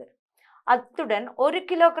கொண்டது. அத்துடன் 1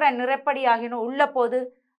 கிலோகிராம் நிறைப்படியாகின உள்ள போது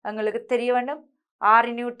எங்களுக்கு தெரிய வேண்டும்,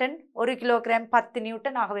 6 நியூட்டன், 1 கிலோகிராம் 10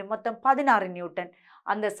 நியூட்டன். ஆகவே மொத்தம் 16 நியூட்டன்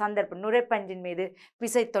அந்த சந்தர்ப்பம் நுரைப்பஞ்சின் மீது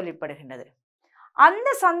விசை தொழிற்படுகின்றது. அந்த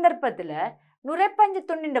சந்தர்ப்பத்தில் நுரைப்பஞ்சு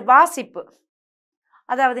துண்டின் வாசிப்பு,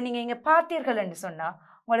 அதாவது நீங்கள் இங்கே பார்த்தீர்கள் என்று சொன்னால்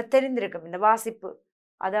உங்களுக்கு தெரிந்திருக்கும் இந்த வாசிப்பு,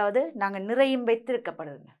 அதாவது நாங்கள் நிறையும்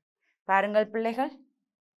வைத்திருக்கப்படுது. பாருங்கள் பிள்ளைகள்,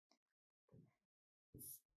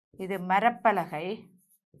 இது மரப்பலகை,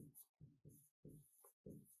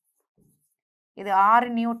 இது 6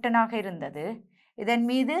 நியூட்டனாக இருந்தது. இதன்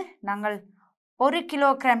மீது நாங்கள் 1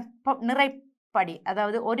 கிலோகிராம் நிறைப்படி,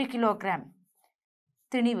 அதாவது 1 கிலோகிராம்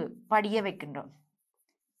திணிவு படிய வைக்கின்றோம்.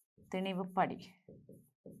 திணிவு படி.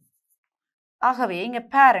 ஆகவே இங்கே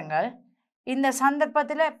பாருங்கள், இந்த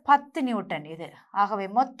சந்தர்ப்பத்தில் 10 நியூட்டன் இது. ஆகவே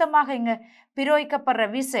மொத்தமாக இங்கே பிரயோகிக்கப்படுற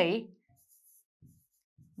விசை,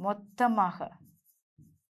 மொத்தமாக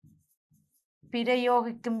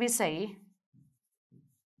பிரயோகிக்கும் விசை,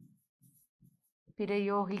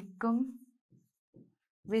 பிரயோகிக்கும்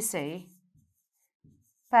விசை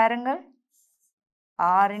பாருங்கள்,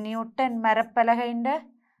 6 நியூட்டன் மரப்பலகையின்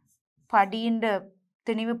படியின்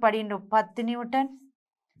திணிவு படியின் 10 நியூட்டன்.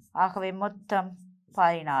 ஆகவே மொத்தம்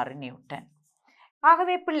 16 நியூட்டன்.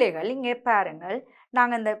 ஆகவே பிள்ளைகள் இங்கே பாருங்கள்,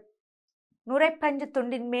 நாங்கள் இந்த நுரைப்பஞ்சு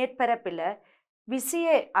துண்டின் மேற்பரப்பில்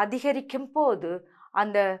விசையை அதிகரிக்கும் போது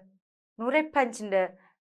அந்த நுரைப்பஞ்சின்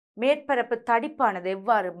மேற்பரப்பு தடிப்பானது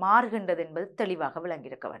எவ்வாறு மாறுகின்றது என்பது தெளிவாக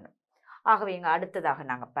விளங்கியிருக்க வேண்டும். ஆகவே இங்கே அடுத்ததாக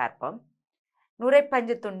நாங்கள் பார்ப்போம்.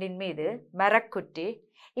 நுரைப்பஞ்சு துண்டின் மீது மரக்குற்றி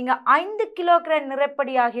இங்கே 5 கிலோகிராம்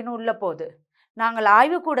நிறைப்படியாகின உள்ள போது நாங்கள்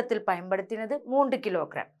ஆய்வுக்கூடத்தில் பயன்படுத்தினது 3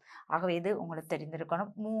 கிலோகிராம். ஆகவே இது உங்களுக்கு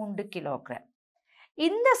தெரிந்திருக்கணும், 3 கிலோகிராம்.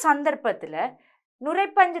 இந்த சந்தர்ப்பத்தில்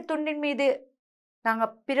நுரைப்பஞ்சு துண்டின் மீது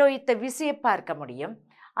நாங்கள் பிரயோகித்த விசையை பார்க்க முடியும்.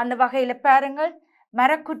 அந்த வகையில் பாருங்கள்,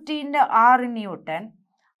 மரக்குற்றியின் 6 நியூட்டன்.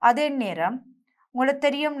 அதே நேரம் உங்களுக்கு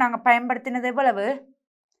தெரியும் நாங்கள் பயன்படுத்தினது எவ்வளவு,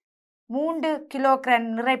 3 கிலோகிராம்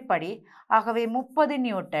நிறைப்படி. ஆகவே 30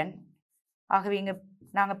 நியூட்டன். ஆகவே இங்கே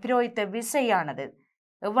நாங்கள் பிரயோகித்த விசையானது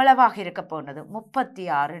எவ்வளவாக இருக்க போனது,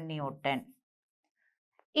 36 நியூட்டன்.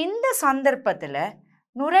 இந்த சந்தர்ப்பத்தில்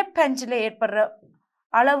நுரைப்பஞ்சில் ஏற்படுற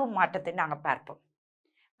அளவு மாற்றத்தை நாங்கள் பார்ப்போம்.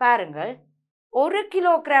 பாருங்கள், 1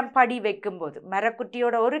 கிலோகிராம் படி வைக்கும்போது,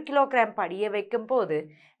 மரக்குட்டியோட 1 கிலோகிராம் படியை வைக்கும்போது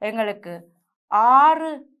எங்களுக்கு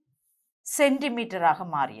 6 சென்டிமீட்டராக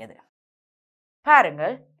மாறியது.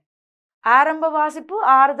 பாருங்கள், ஆரம்ப வாசிப்பு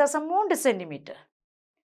 6.3 சென்டிமீட்டர்.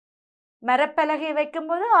 மரப்பலகையை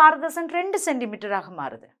வைக்கும்போது 6.2 சென்டிமீட்டராக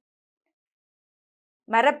மாறுது.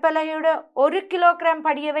 மரப்பலகையோட 1 கிலோகிராம்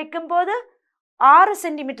படியை வைக்கும்போது 6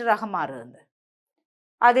 சென்டிமீட்டராக மாறுது.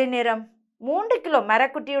 அதே நேரம் 3 கிலோ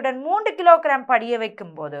மரக்குட்டியுடன் 3 கிலோகிராம் படியை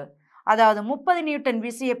வைக்கும்போது, அதாவது 30 நியூட்டன்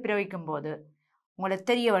விசையை பிரயோகிக்கும் போது உங்களுக்கு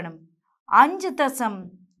தெரிய வேணும்,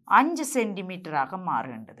 5.5 சென்டிமீட்டராக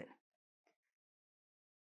மாறுகின்றது.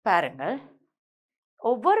 பாருங்கள்,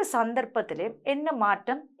 ஒவ்வொரு சந்தர்ப்பத்திலும் என்ன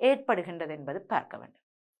மாற்றம் ஏற்படுகின்றது என்பது பார்க்க வேண்டும்.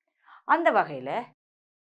 அந்த வகையில்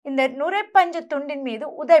இந்த நுரைப்பஞ்சு துண்டின் மீது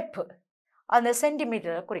உதைப்பு அந்த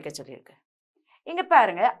சென்டிமீட்டரை குறிக்க சொல்லியிருக்கு. இங்கே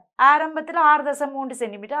பாருங்க, ஆரம்பத்தில் 6.3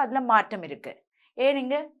 சென்டிமீட்டர், அதில் மாற்றம் இருக்கு.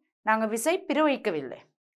 ஏனிங்க நாங்கள் விசை பிரயோகிக்கவில்லை.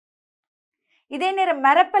 இதே நேரம்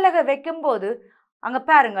மரப்பலகை வைக்கும்போது அங்கே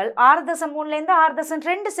பாருங்கள், 6.3லேருந்து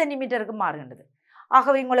 6.2 சென்டிமீட்டருக்கு மாறுகின்றது.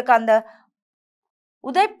 ஆகவே உங்களுக்கு அந்த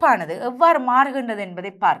உதைப்பானது எவ்வாறு மாறுகின்றது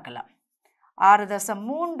என்பதை பார்க்கலாம்.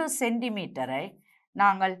 6.3 சென்டிமீட்டரை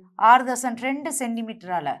நாங்கள் 6.2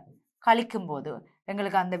 சென்டிமீட்டரால் கழிக்கும்போது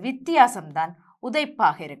எங்களுக்கு அந்த வித்தியாசம்தான்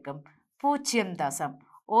உதைப்பாக இருக்கும்,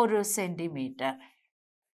 0.1 சென்டிமீட்டர்.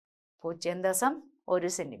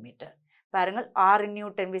 0.1 சென்டிமீட்டர். பாருங்கள், 6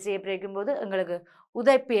 நியூட்டன் விசையை பிரயோகிக்கும் போது எங்களுக்கு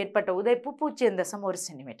உதைப்பு ஏற்பட்ட உதைப்பு 0.1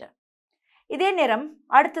 சென்டிமீட்டர். இதே நேரம்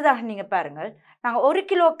அடுத்ததாக நீங்கள் பாருங்கள், நாங்கள் 1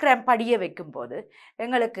 கிலோகிராம் படியை வைக்கும்போது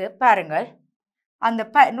எங்களுக்கு பாருங்கள் அந்த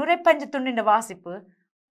நுரைப்பஞ்சு துண்டின் வாசிப்பு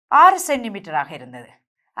 6 சென்டிமீட்டராக இருந்தது.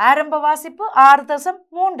 ஆரம்ப வாசிப்பு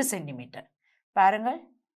 6.3 சென்டிமீட்டர். பாருங்கள்,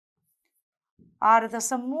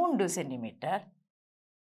 6.3 சென்டிமீட்டர்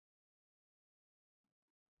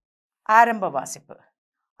ஆரம்ப வாசிப்பு.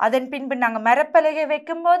 அதன் பின்பு நாங்கள் மரப்பலகை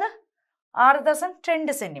வைக்கும்போது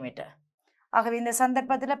 6.2 சென்டிமீட்டர். ஆகவே இந்த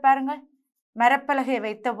சந்தர்ப்பத்தில் பாருங்கள், மரப்பலகை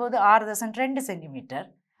வைத்த போது 6.2 சென்டிமீட்டர்.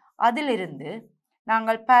 அதிலிருந்து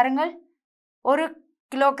நாங்கள் பாருங்கள் 1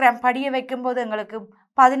 கிலோகிராம் படியை வைக்கும்போது எங்களுக்கு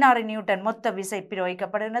 16 நியூட்டன் மொத்த விசை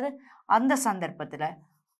பிரயோகிக்கப்படுகிறது. அந்த சந்தர்ப்பத்தில்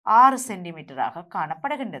 6 சென்டிமீட்டராக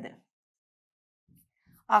காணப்படுகின்றது.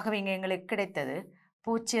 ஆகவே இங்கே எங்களுக்கு கிடைத்தது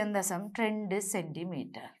 0.2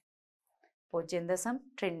 சென்டிமீட்டர்.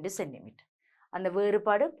 0.2 சென்டிமீட்டர். அந்த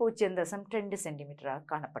வேறுபாடு 0.2 சென்டிமீட்டராக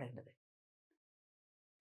காணப்படுகின்றது.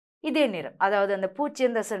 இதே நேரம், அதாவது அந்த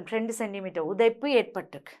 0.2 சென்டிமீட்டர் உதைப்பு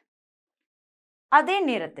ஏற்பட்டிருக்கு. அதே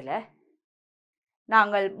நேரத்தில்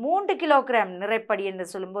நாங்கள் 3 கிலோகிராம் நிறைப்படி என்று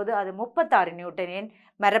சொல்லும்போது அது 36 நியூட்டன் என்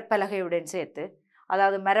மரப்பலகையுடன் சேர்த்து,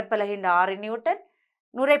 அதாவது மரப்பலகையின் 6 நியூட்டன்,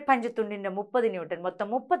 நுரைப்பஞ்சு துண்டின் 30 நியூட்டன்,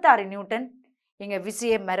 மொத்தம் 36 நியூட்டன் இங்கே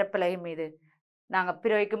விசையை மரப்பலகை மீது நாங்கள்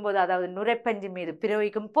பிரயோகிக்கும் போது, அதாவது நுரைப்பஞ்சு மீது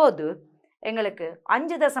பிரயோகிக்கும் போது எங்களுக்கு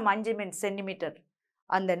 5.5 சென்டிமீட்டர்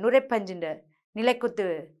அந்த நுரைப்பஞ்சின் நிலைக்குத்து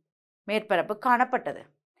மேற்பரப்பு காணப்பட்டது.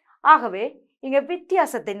 ஆகவே இங்கே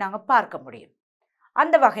வித்தியாசத்தை நாங்கள் பார்க்க முடியும்.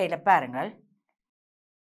 அந்த வகையில் பாருங்கள்,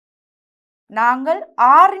 நாங்கள்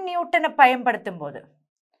 6 நியூட்டனை பயன்படுத்தும் போது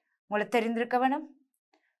உங்களுக்கு தெரிந்திருக்க வேணும்,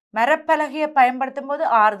 மரப்பலகையை பயன்படுத்தும் போது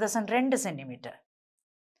 6.2 சென்டிமீட்டர்.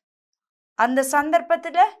 அந்த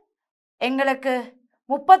சந்தர்ப்பத்தில் எங்களுக்கு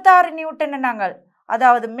 36 நியூட்டனை நாங்கள்,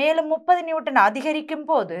 அதாவது மேலும் 30 நியூட்டன் அதிகரிக்கும்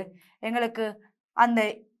போது எங்களுக்கு அந்த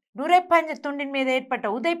நுரைப்பஞ்சு துண்டின் மீது ஏற்பட்ட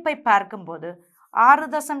உதைப்பை பார்க்கும்போது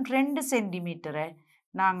 6.2 சென்டிமீட்டரை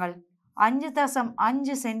நாங்கள்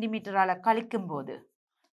 5.5 சென்டிமீட்டரால் கழிக்கும் போது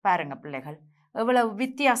பாருங்க பிள்ளைகள், எவ்வளவு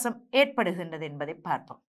வித்தியாசம் ஏற்படுகின்றது என்பதை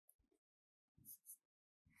பார்ப்போம்.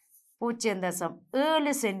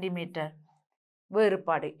 0.7 சென்டிமீட்டர்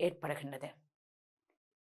வேறுபாடு ஏற்படுகின்றது.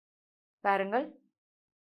 பாருங்கள்,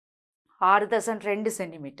 6.2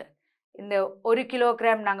 சென்டிமீட்டர் இந்த 1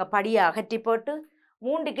 கிலோகிராம் நாங்கள் படியை அகற்றி போட்டு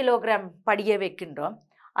 3 கிலோகிராம் படியை வைக்கின்றோம்.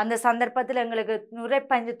 அந்த சந்தர்ப்பத்தில் எங்களுக்கு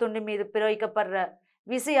நுரைப்பஞ்சு துண்டு மீது பிரயோகிக்கப்படுற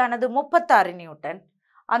விசையானது 36 நியூட்டன்.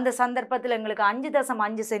 அந்த சந்தர்ப்பத்தில் எங்களுக்கு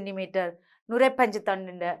 5.5 சென்டிமீட்டர் நுரைப்பஞ்சு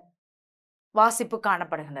தண்டின் வாசிப்பு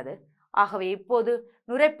காணப்படுகின்றது. ஆகவே இப்போது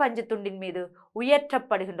நுரைப்பஞ்சு துண்டின் மீது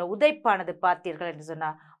உயர்த்தப்படுகின்ற உதைப்பானது பார்த்தீர்கள் என்று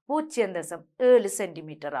சொன்னால் 0.7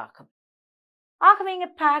 சென்டிமீட்டர் ஆகும். ஆகவே இங்கே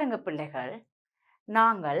பாருங்க பிள்ளைகள்,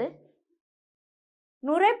 நாங்கள்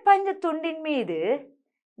நுரைப்பஞ்சு துண்டின் மீது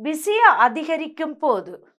விசையை அதிகரிக்கும்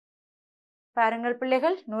போது பாருங்கள்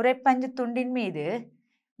பிள்ளைகள், நுரைப்பஞ்சு துண்டின் மீது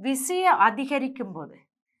விசையை அதிகரிக்கும் போது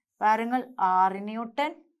பாருங்கள் 6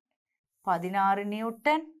 நியூட்டன், 16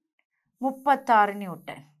 நியூட்டன், 36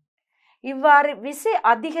 நியூட்டன். இவ்வாறு விசை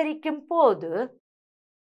அதிகரிக்கும் போது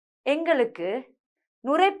எங்களுக்கு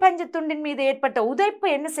நுரைப்பஞ்சு துண்டின் மீது ஏற்பட்ட உதைப்பு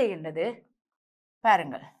என்ன செய்கின்றது?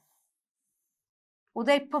 பாருங்கள்,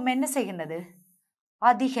 உதைப்பும் என்ன செய்கின்றது?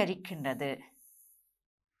 அதிகரிக்கின்றது.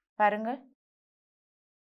 பாருங்கள்,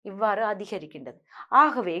 இவ்வாறு அதிகரிக்கின்றது.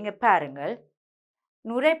 ஆகவே இங்க பாருங்கள்,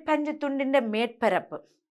 நுரைப்பஞ்சு துண்டின் மேற்பரப்பு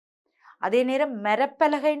அதே நேரம்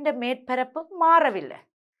மரப்பலகையின் மேற்பரப்பு மாறவில்லை,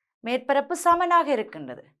 மேற்பரப்பு சமனாக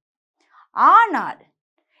இருக்கின்றது. ஆனால்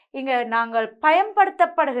இங்க நாங்கள்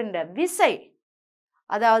பயன்படுத்தப்படுகின்ற விசை,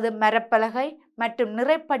 அதாவது மரப்பலகை மற்றும்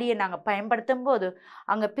நிறைப்படியை நாங்கள் பயன்படுத்தும் போது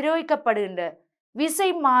அங்கே பிரயோகிக்கப்படுகின்ற விசை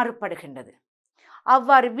மாறுபடுகின்றது.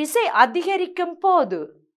 அவ்வாறு விசை அதிகரிக்கும் போது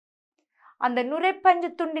அந்த நுரைப்பஞ்சு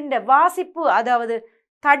துண்டின் வாசிப்பு, அதாவது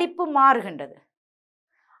தடிப்பு மாறுகின்றது.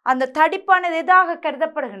 அந்த தடிப்பானது எதாக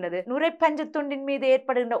கருதப்படுகின்றது? நுரைப்பஞ்சு துண்டின் மீது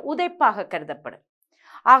ஏற்படுகின்ற உதைப்பாக கருதப்படும்.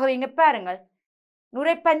 ஆகவே இங்க பாருங்கள்,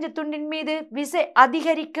 நுரைப்பஞ்சு துண்டின் மீது விசை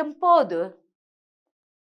அதிகரிக்கும் போது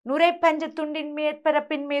நுரைப்பஞ்சு துண்டின்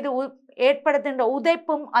மேற்பரப்பின் மீது ஏற்படுகின்ற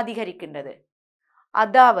உதைப்பும் அதிகரிக்கின்றது.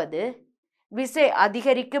 அதாவது விசை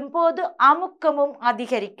அதிகரிக்கும் போது அமுக்கமும்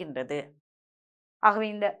அதிகரிக்கின்றது. ஆகவே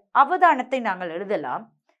இந்த அவதானத்தை நாங்கள் எழுதலாம்.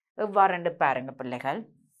 எவ்வாறு பாருங்க பிள்ளைகள்,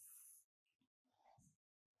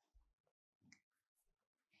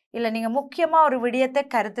 இல்லை நீங்கள் முக்கியமாக ஒரு விடயத்தை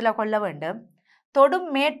கருத்தில் கொள்ள வேண்டும். தொடும்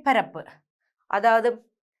மேற்பரப்பு, அதாவது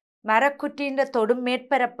மரக்குற்றியின் தொடும்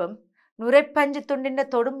மேற்பரப்பும் நுரைப்பஞ்சு துண்டின்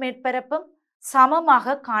தொடும் மேற்பரப்பும்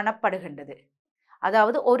சமமாக காணப்படுகின்றது.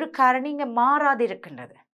 அதாவது ஒரு காரணி இங்கே மாறாது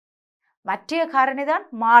இருக்கின்றது, மற்ற காரணி தான்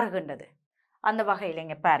மாறுகின்றது. அந்த வகையில்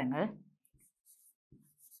இங்கே பாருங்கள்,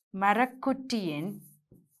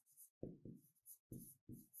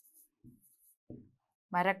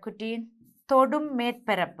 மரக்குற்றியின் தொடும்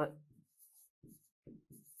மேற்பரப்பு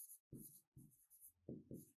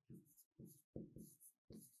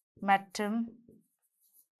மற்றும்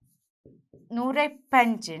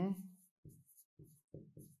நுரைப்பஞ்சின்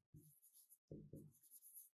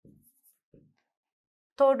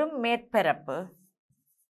தொடும் மேற்பரப்பு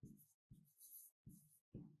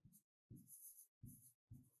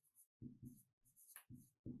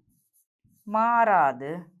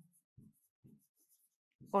மாறாது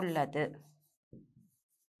உள்ளது.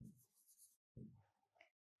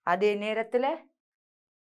 அதே நேரத்தில்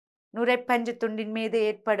நுரைப்பஞ்சு துண்டின் மீது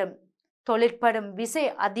தொழிற்படும் விசை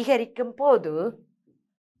அதிகரிக்கும் போது,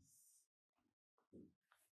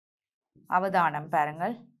 அவதானம்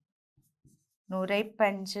பாருங்கள்,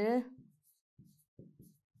 நுரைப்பஞ்சு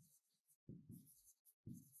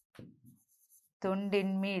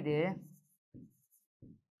துண்டின் மீது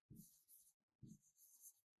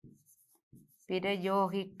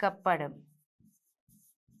பிரயோகிக்கப்படும்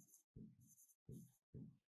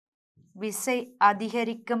விசை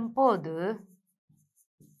அதிகரிக்கும் போது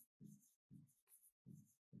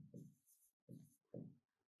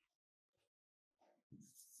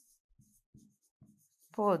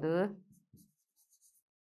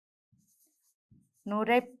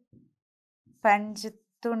நுரைப்பஞ்சு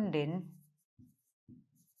துண்டின்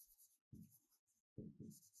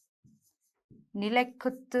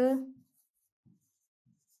நிலைக்குத்து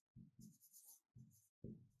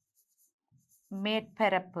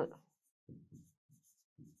மேற்பரப்பு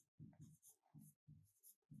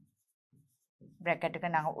பிராக்கெட்டுக்கு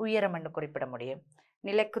நாங்கள் உயரம் என்று குறிப்பிட முடியும்.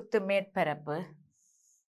 நிலைக்குத்து மேற்பரப்பு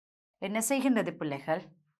என்ன செய்கின்றது பிள்ளைகள்?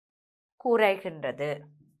 குறைகின்றது.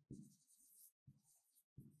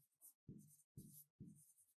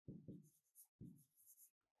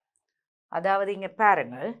 அதாவது இங்க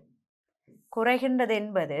பாருங்கள், குறைகின்றது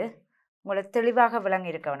என்பது உங்களுக்கு தெளிவாக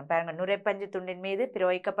விளங்கி இருக்க வேணும். பாருங்கள், நுரைப்பஞ்சு துண்டின் மீது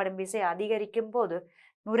பிரயோகிக்கப்படும் விசை அதிகரிக்கும் போது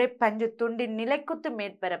நுரைப்பஞ்சு துண்டின் நிலைக்குத்து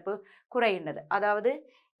மேற்பரப்பு குறைகின்றது. அதாவது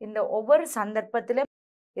இந்த ஒவ்வொரு சந்தர்ப்பத்திலும்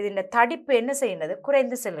இதன் தடிப்பு என்ன செய்கின்றது?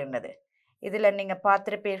 குறைந்து செல்கின்றது. இதில் நீங்கள்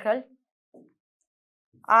பார்த்திருப்பீர்கள்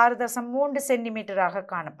 6.3 சென்டிமீட்டராக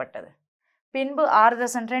காணப்பட்டது. பின்பு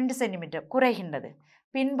 6.2 சென்டிமீட்டர் குறைகின்றது,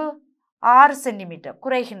 பின்பு 6 சென்டிமீட்டர்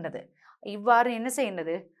குறைகின்றது. இவ்வாறு என்ன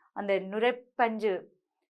செய்கின்றது, அந்த நுரைப்பஞ்சு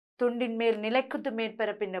துண்டின் மேல் நிலைக்குத்து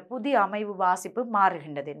மேற்பரப்பின் புதிய அமைவு வாசிப்பு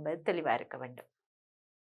மாறுகின்றது என்பது தெளிவாக இருக்க வேண்டும்.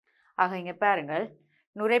 ஆக இங்க பாருங்கள்,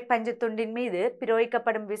 நுரைப்பஞ்சு துண்டின் மீது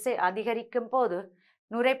பிரயோகிக்கப்படும் விசை அதிகரிக்கும் போது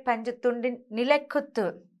நுரைப்பஞ்சு துண்டின் நிலைக்குத்து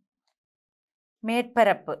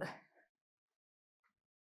மேற்பரப்பு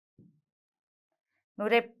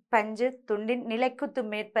நுரைப்பஞ்சு துண்டின் நிலைக்குத்து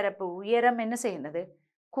மேற்பரப்பு உயரம் என்ன செய்கின்றது,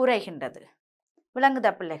 குறைகின்றது.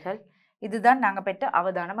 விளங்குதா பிள்ளைகள்? இதுதான் நாங்கள் பெற்ற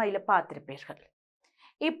அவதானம், அதில் பார்த்திருப்பீர்கள்.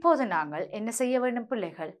 இப்போது நாங்கள் என்ன செய்ய வேண்டும்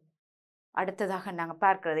பிள்ளைகள், அடுத்ததாக நாங்கள்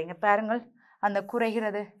பார்க்கிறது இங்கே பாருங்கள், அந்த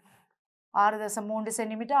குறைகிறது 6.3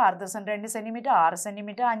 சென்டிமீட்டர், 6.2 சென்டிமீட்டர், 6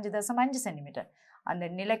 சென்டிமீட்டர், 5.5 சென்டிமீட்டர். அந்த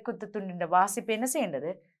நிலைக்குத்து துண்டின் வாசிப்பு என்ன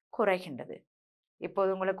செய்கின்றது, குறைகின்றது. இப்போது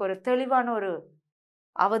உங்களுக்கு ஒரு தெளிவான ஒரு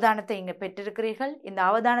அவதானத்தை இங்கே பெற்றிருக்கிறீர்கள். இந்த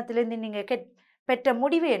அவதானத்திலிருந்து நீங்கள் பெற்ற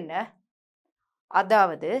முடிவு என்ன,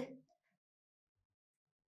 அதாவது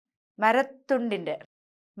மரத்துண்டின்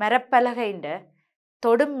மரப்பலகையின்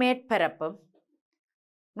தொடும் மேற்பரப்பும்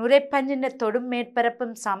நுரைப்பஞ்சின் தொடும்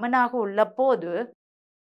மேற்பரப்பும் சமனாக உள்ள போது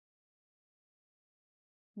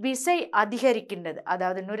விசை அதிகரிக்கின்றது.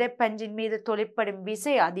 அதாவது நுரைப்பஞ்சின் மீது தொழிற்படும்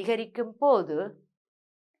விசை அதிகரிக்கும் போது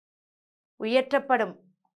உயற்றப்படும்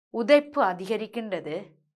உதைப்பு அதிகரிக்கின்றது.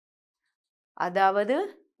 அதாவது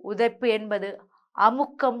உதைப்பு என்பது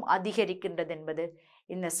அமுக்கம் அதிகரிக்கின்றது என்பது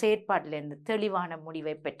இந்த செயற்பாட்டிலிருந்து தெளிவான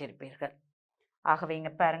முடிவை பெற்றிருப்பீர்கள். ஆகவே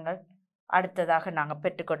இங்க பாருங்கள், அடுத்ததாக நாங்கள்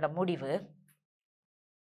பெற்றுக்கொண்ட முடிவு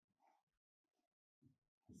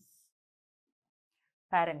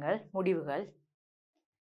பாருங்கள், முடிவுகள்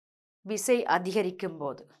விசை அதிகரிக்கும்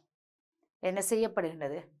போது என்ன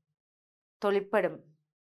செய்யப்படுகின்றது, தொழிற்படும்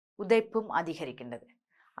உதைப்பும் அதிகரிக்கின்றது.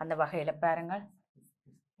 அந்த வகையில் பாருங்கள்,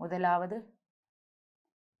 முதலாவது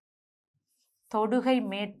தொடுகை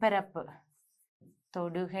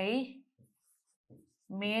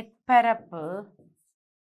மேற்பரப்பு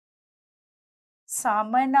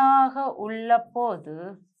சமனாக உள்ள போது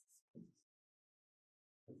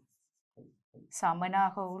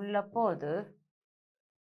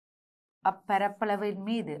அப்பரப்பளவின்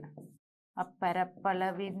மீது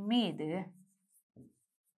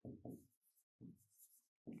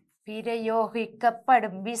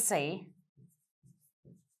பிரயோகிக்கப்படும் விசை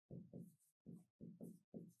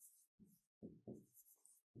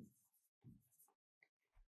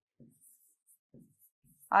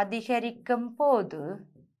அதிகரிக்கும் போது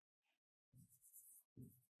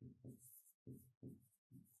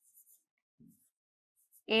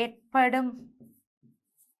ஏற்படும்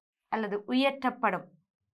அல்லது உயற்றப்படும்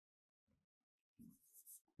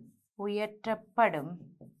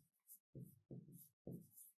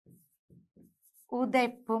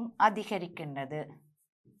உதைப்பும் அதிகரிக்கின்றது.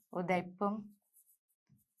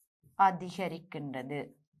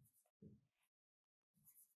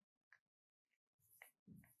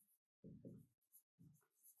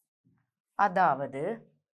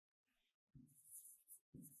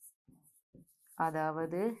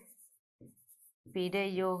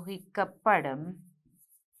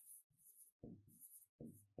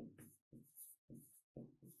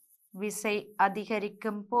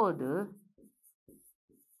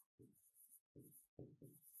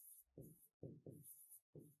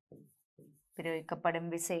 அதாவது பிரயோகிக்கப்படும்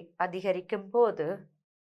விசை அதிகரிக்கும் போது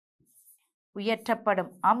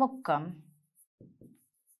உயற்றப்படும் அமுக்கம்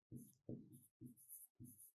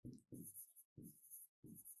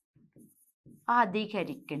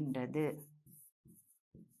அதிகரிக்கின்றது.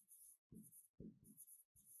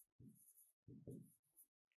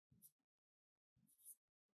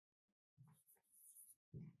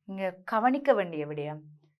 இங்க கவனிக்க வேண்டிய விடயம்,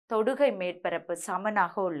 தொடுகை மேற்பரப்பு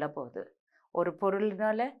சமனாக உள்ள போது, ஒரு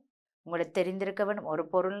பொருள்னால உங்களுக்கு தெரிந்திருக்க வேண்டும், ஒரு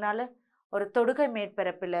பொருள்னால ஒரு தொடுகை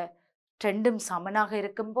மேற்பரப்பில் ரெண்டும் சமனாக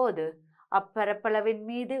இருக்கும்போது அப்பரப்பளவின்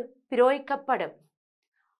மீது பிரயோகிக்கப்படும்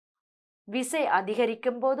விசை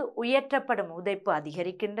அதிகரிக்கும் போது உயற்றப்படும் உதைப்பு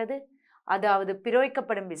அதிகரிக்கின்றது. அதாவது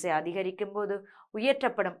பிரயோகிக்கப்படும் விசை அதிகரிக்கும் போது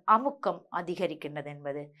உயற்றப்படும் அமுக்கம் அதிகரிக்கின்றது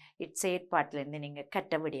என்பது இச்செயற்பாட்டிலிருந்து நீங்கள்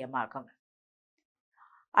கற்ற விடயமாகும்.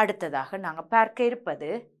 அடுத்ததாக நாங்கள் பார்க்க இருப்பது,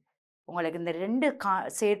 உங்களுக்கு இந்த ரெண்டு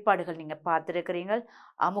செயற்பாடுகள் நீங்கள் பார்த்துருக்கிறீங்கள்.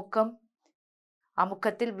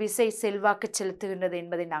 அமுக்கத்தில் விசை செல்வாக்கு செலுத்துகின்றது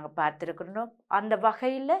என்பதை நாங்கள் பார்த்திருக்கின்றோம். அந்த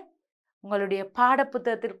வகையில் உங்களுடைய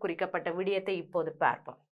பாடப்புத்தகத்தில் குறிக்கப்பட்ட விடயத்தை இப்போது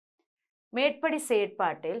பார்ப்போம். மேற்படி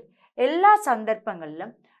செயற்பாட்டில் எல்லா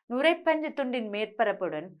சந்தர்ப்பங்களிலும் நுரைப்பஞ்சு துண்டின்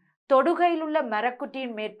மேற்பரப்புடன் தொடுகையில் உள்ள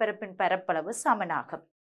மரக்குட்டியின் மேற்பரப்பின் பரப்பளவு சமனாகும்.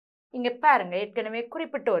 இங்க பாருங்க, ஏற்கனவே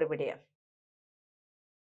குறிப்பிட்ட ஒரு விடயம்,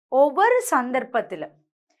 ஒவ்வொரு சந்தர்ப்பத்திலும்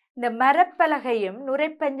இந்த மரப்பலகையும்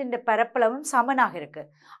நுரைப்பஞ்சின் பரப்பளவும் சமனாக இருக்கு.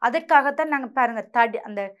 அதற்காகத்தான் நாங்கள் பாருங்க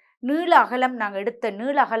அந்த நீள அகலம் நாங்கள் எடுத்த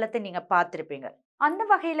நீள அகலத்தை நீங்கள் பார்த்துருப்பீங்க. அந்த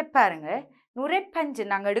வகையில் பாருங்க நுரைப்பஞ்சு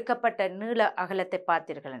நாங்கள் எடுக்கப்பட்ட நீள அகலத்தை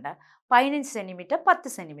பார்த்தீர்கள்னா 15 சென்டிமீட்டர் 10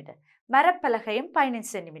 சென்டிமீட்டர், மரப்பலகையும் 15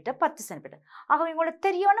 சென்டிமீட்டர் 10 சென்டிமீட்டர். ஆகவே உங்களுக்கு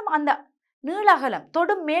தெரியணும் அந்த நீள அகலம்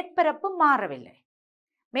தொடும் மேற்பரப்பு மாறவில்லை.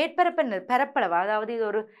 மேற்பரப்பு பரப்பளவு, அதாவது இது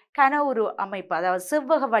ஒரு கனவுரு அமைப்பு, அதாவது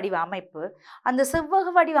செவ்வக வடிவ அமைப்பு. அந்த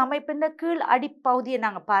செவ்வக வடிவ அமைப்பின் கீழ் அடிப்பகுதியை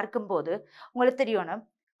நாங்கள் பார்க்கும்போது உங்களுக்கு தெரியணும்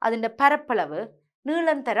அதன் பரப்பளவு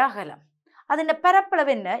நீளந்தர அகலம். அதன்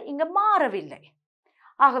பரப்பளவு என்ன இங்கே மாறவில்லை.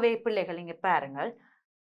 ஆகவே பிள்ளைகள் இங்கே பாருங்கள்,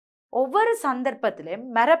 ஒவ்வொரு சந்தர்ப்பத்திலும்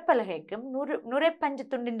மரப்பலகைக்கும் நுரைப்பஞ்சு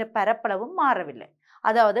துண்டின் பரப்பளவும் மாறவில்லை.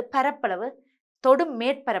 அதாவது பரப்பளவு தொடும்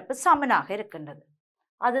மேற்பரப்பு சமனாக இருக்கின்றது.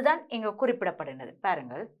 அதுதான் இங்க குறிப்பிடப்படுகிறது.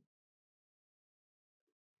 பாருங்கள்,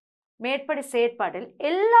 மேற்படி செயற்பாட்டில்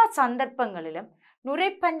எல்லா சந்தர்ப்பங்களிலும்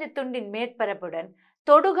நுரைப்பஞ்சு துண்டின் மேற்பரப்புடன்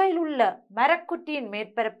தொடுகையில் உள்ள மரக்குட்டியின்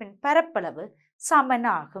மேற்பரப்பின் பரப்பளவு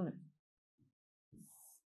சமனாகும்.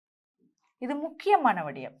 இது முக்கியமான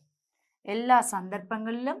விடயம். எல்லா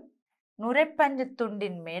சந்தர்ப்பங்களிலும் நுரைப்பஞ்சு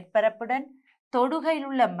துண்டின் மேற்பரப்புடன் தொடுகையில்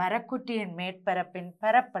உள்ள மரக்குட்டியின் மேற்பரப்பின்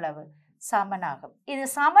பரப்பளவு சமனாகும். இது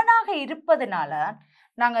சமனாக இருப்பதனால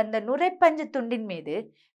நாங்கள் இந்த நுரைப்பஞ்சு துண்டின் மீது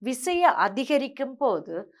விசையை அதிகரிக்கும்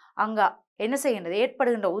போது அங்க என்ன செய்கின்றது,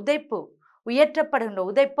 ஏற்படுகின்ற உதைப்பு, உயர்த்தப்படுகின்ற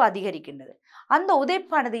உதைப்பு அதிகரிக்கின்றது. அந்த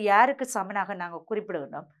உதைப்பானது யாருக்கு சமனாக நாங்கள்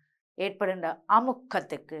குறிப்பிடுகின்றோம்? ஏற்படுகின்ற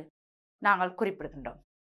அமுக்கத்துக்கு நாங்கள் குறிப்பிடுகின்றோம்.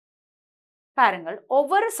 பாருங்கள்,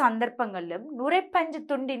 ஒவ்வொரு சந்தர்ப்பங்களிலும் நுரைப்பஞ்சு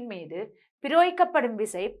துண்டின் மீது பிரயோகிக்கப்படும்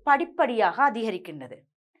விசை படிப்படியாக அதிகரிக்கின்றது.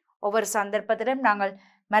 ஒவ்வொரு சந்தர்ப்பத்திலும் நாங்கள்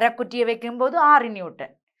மரக்குட்டியை வைக்கும்போது 6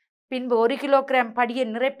 நியூட்டன், பின்பு 1 கிலோகிராம் படியை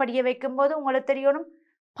நிறைப்படியை வைக்கும்போது உங்களுக்கு தெரியணும்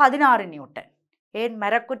 16 நியூட்டன். ஏன்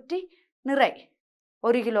மரக்குட்டி நிறை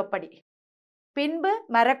 1 கிலோ படி, பின்பு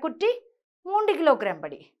மரக்குட்டி 3 கிலோகிராம்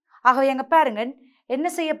படி. ஆகவே எங்க பாருங்க என்ன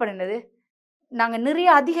செய்யப்படுகிறது, நாங்கள் நிறைய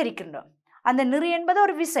அதிகரிக்கின்றோம். அந்த நிறை என்பது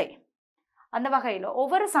ஒரு விசை. அந்த வகையில்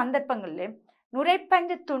ஒவ்வொரு சந்தர்ப்பங்களிலும்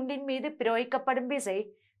நுரைப்பஞ்சு துண்டின் மீது பிரயோகிக்கப்படும் விசை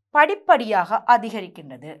படிப்படியாக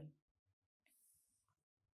அதிகரிக்கின்றது.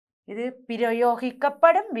 இது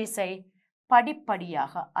பிரயோகிக்கப்படும் விசை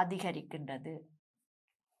படிப்படியாக அதிகரிக்கின்றது.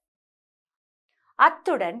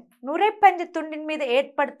 அத்துடன் நுரைப்பஞ்சு துண்டின் மீது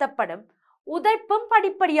ஏற்படுத்தப்படும் உதைப்பும்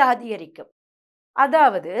படிப்படியாக அதிகரிக்கும்.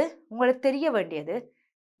 அதாவது உங்களுக்கு தெரிய வேண்டியது,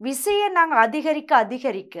 விசையை நாங்கள் அதிகரிக்க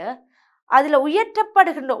அதிகரிக்க அதில்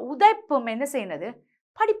உயர்த்தப்படுகின்ற உதைப்பும் என்ன செய்கிறது,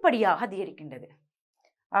 படிப்படியாக அதிகரிக்கின்றது.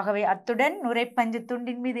 ஆகவே அத்துடன் நுரைப்பஞ்சு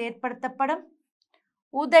துண்டின் மீது ஏற்படுத்தப்படும்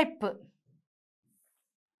உதைப்பு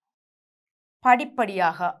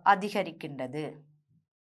படிப்படியாக அதிகரிக்கின்றது.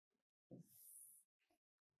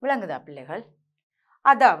 விளங்குதா பிள்ளைகள்?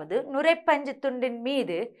 அதாவது நுரைப்பஞ்சு துண்டின்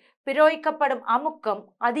மீது பிரயோகிக்கப்படும் அமுக்கம்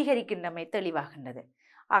அதிகரிக்கின்றமை தெளிவாகின்றது.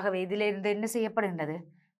 ஆகவே இதிலிருந்து என்ன செய்யப்படுகின்றது,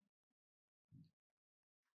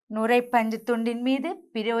 நுரைப்பஞ்சு துண்டின் மீது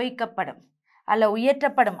பிரயோகிக்கப்படும் அல்ல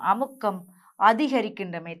உயர்த்தப்படும் அமுக்கம்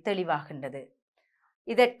அதிகரிக்கின்றமை தெளிவாகின்றது.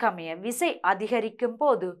 இதற்கமைய விசை அதிகரிக்கும்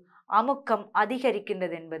போது அமுக்கம்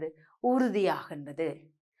அதிகரிக்கின்றது என்பது உறுதியாகின்றது.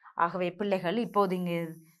 ஆகவே பிள்ளைகள் இப்போது இங்கு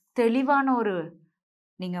தெளிவான ஒரு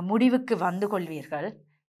நீங்கள் முடிவுக்கு வந்து கொள்வீர்கள்.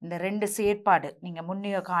 இந்த 2 செயற்பாடு, நீங்கள்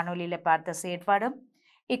முன்னைய காணொலியில் பார்த்த செயற்பாடும்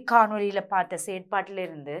இக்காணொலியில் பார்த்த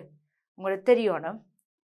செயற்பாட்டிலிருந்து உங்களுக்கு தெரியணும்,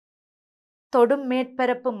 தொடும்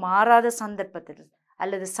மேற்பரப்பு மாறாத சந்தர்ப்பத்தில்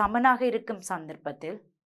அல்லது சமனாக இருக்கும் சந்தர்ப்பத்தில்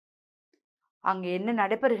அங்கு என்ன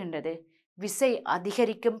நடைபெறுகின்றது, விசை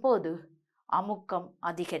அதிகரிக்கும் போது அமுக்கம்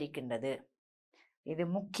அதிகரிக்கின்றது. இது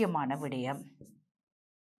முக்கியமான விடயம்.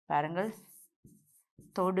 பாருங்கள்,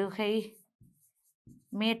 தொடுகை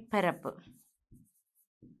மேற்பரப்பு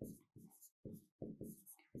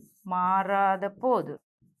மாறாத போது,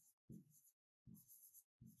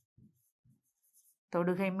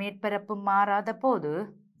 தொடுகை மேற்பரப்பு மாறாத போது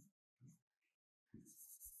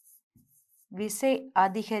விசை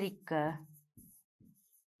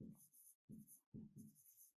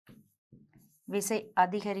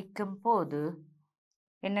அதிகரிக்கும் போது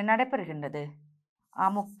என்ன நடைபெறுகின்றது,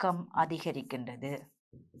 அமுக்கம் அதிகரிக்கின்றது.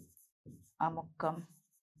 அமுக்கம்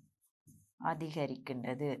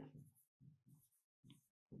அதிகரிக்கின்றது.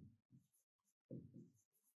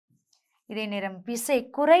 இதே நேரம் விசை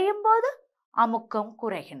குறையும் போது அமுக்கம்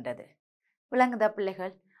குறைகின்றது. விளங்குதா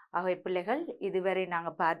பிள்ளைகள்? ஆகவே பிள்ளைகள், இதுவரை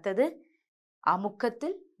நாங்கள் பார்த்தது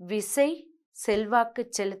அமுக்கத்தில் விசை செல்வாக்கு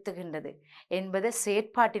செலுத்துகின்றது என்பதை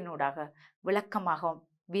செயற்பாட்டினூடாக விளக்கமாகவும்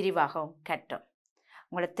விரிவாகவும் கற்றோம்.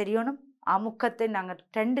 உங்களுக்கு தெரியணும், அமுக்கத்தை நாங்கள்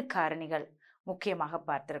 2 காரணிகள் முக்கியமாக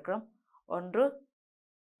பார்த்திருக்கிறோம். ஒன்று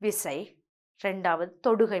விசை, 2வது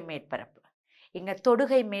தொடுகை மேற்பரப்பு. இங்கே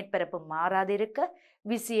தொடுகை மேற்பரப்பு மாறாதிருக்க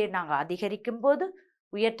விசையை நாங்கள் அதிகரிக்கும் போது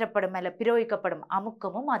உயர்த்தப்படும் அல்ல பிரயோகிக்கப்படும்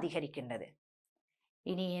அமுக்கமும் அதிகரிக்கின்றது.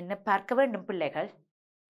 இனி என்ன பார்க்க வேண்டும் பிள்ளைகள்?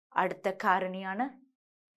 அடுத்த காரணியான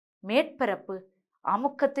மேற்பரப்பு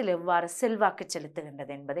அமுக்கத்தில் எவ்வாறு செல்வாக்கு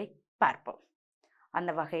செலுத்துகின்றது என்பதை பார்ப்போம்.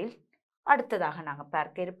 அந்த வகையில் அடுத்ததாக நாங்கள்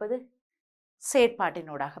பார்க்க இருப்பது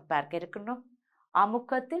செயற்பாட்டினூடாக பார்க்க இருக்கின்றோம்.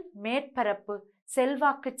 அமுக்கத்தில் மேற்பரப்பு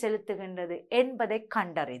செல்வாக்கு செலுத்துகின்றது என்பதை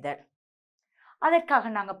கண்டறிதல். அதற்காக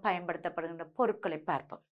நாங்கள் பயன்படுத்தப்படுகின்ற பொருட்களை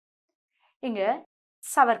பார்ப்போம். இங்கே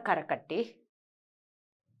சவர்க்கரக்கட்டி,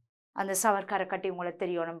 அந்த சவர்க்கரக்கட்டி உங்களுக்கு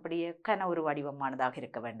தெரியணும்படிய கன ஒரு வடிவமானதாக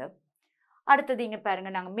இருக்க வேண்டும். அடுத்தது இங்கே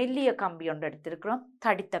பாருங்க, நாங்கள் மெல்லிய கம்பி ஒன்று எடுத்திருக்கிறோம்,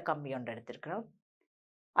 தடித்த கம்பி ஒன்று எடுத்திருக்கிறோம்.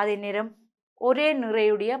 அதே நேரம் ஒரே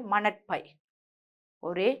நிறையுடைய மணற்பை,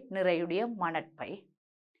 ஒரே நிறையுடைய மணற்பை.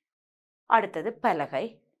 அடுத்தது பலகை.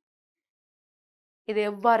 இது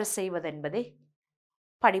எவ்வாறு செய்வது என்பதை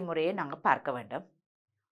படிமுறையை நாங்கள் பார்க்க வேண்டும்.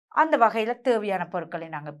 அந்த வகையில் தேவையான பொருட்களை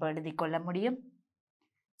நாங்கள் இப்போ எழுதி கொள்ள முடியும்.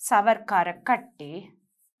 சவர்க்கரக்கட்டி,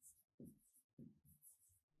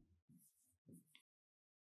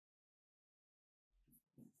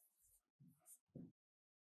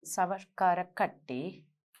 சவர்க்கரக்கட்டி,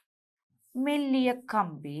 மெல்லிய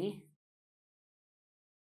கம்பி,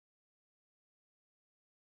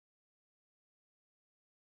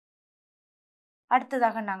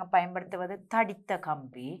 அடுத்ததாக நாங்கள் பயன்படுத்துவது தடித்த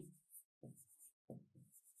கம்பி,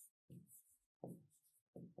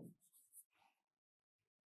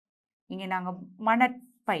 இங்கே நாங்கள்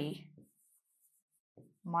மணற்பை,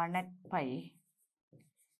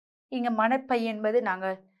 இங்கே மணற்பை என்பது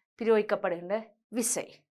நாங்கள் பிரயோகிக்கப்படுகின்ற விசை.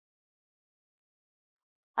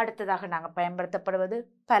 அடுத்ததாக நாங்கள் பயன்படுத்தப்படுவது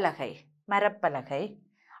பலகை, மரப்பலகை.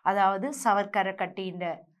 அதாவது சவர்க்கரக்கட்டியின்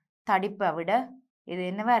தடிப்பை விட இது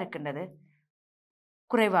என்னவா இருக்கின்றது?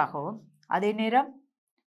 குறைவாகவும், அதே நேரம்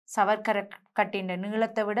சவர்க்கரக்கட்டியின்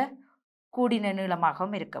நீளத்தை விட கூடின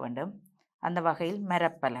நீளமாகவும் இருக்க வேண்டும். அந்த வகையில்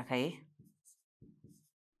மரப்பலகை.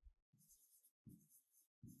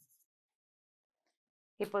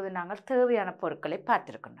 இப்போது நாங்கள் தேவையான பொருட்களை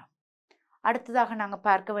பார்த்திருக்கின்றோம். அடுத்ததாக நாங்கள்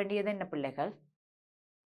பார்க்க வேண்டியது என்ன பிள்ளைகள்?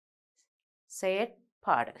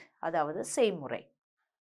 செயற்பாடு, அதாவது செய்முறை.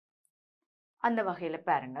 அந்த வகையில்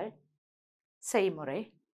பாருங்கள், செய்முறை.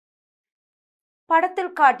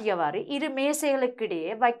 படத்தில் காட்டியவாறு இரு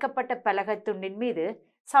மேசைகளுக்கிடையே வைக்கப்பட்ட பலகை துண்டின் மீது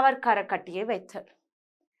சவர்க்கரக்கட்டியை வைத்தல்.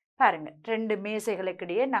 பாருங்க, ரெண்டு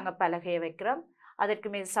மேசைகளுக்கிடையே நாங்கள் பலகையை வைக்கிறோம், அதற்கு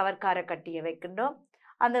மீது சவர்க்கரக்கட்டியை வைக்கின்றோம்.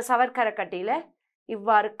 அந்த சவர்க்கரக்கட்டியில்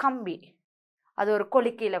இவ்வாறு கம்பி, அது ஒரு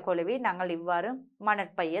கொலுக்கியில கொழுவி நாங்கள் இவ்வாறு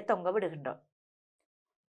மணற்பையை தொங்க விடுகின்றோம்.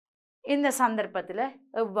 இந்த சந்தர்ப்பத்தில்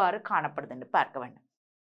எவ்வாறு காணப்படுதுன்னு பார்க்க வேண்டும்.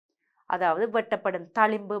 அதாவது வெட்டப்படும்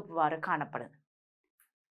தளிம்பு இவ்வாறு காணப்படுது.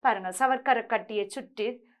 பாருங்க, சவர்க்கரக்கட்டியை சுற்றி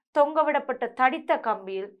தொங்கவிடப்பட்ட தடித்த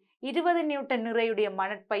கம்பியில் 20 நியூட்டன் நிறையுடைய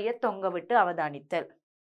மணற்பையை தொங்கவிட்டு அவதானித்தல்.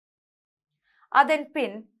 அதன்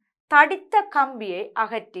பின் தடித்த கம்பியை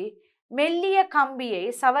அகற்றி மெல்லிய கம்பியை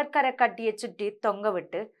சவர்க்கரக்கட்டியை சுற்றி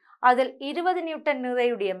தொங்கவிட்டு அதில் 20 நியூட்டன்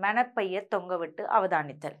நிறையுடைய மணற்பையை தொங்கவிட்டு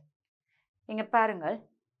அவதானித்தல். இங்க பாருங்கள்,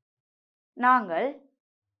 நாங்கள்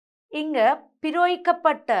இங்க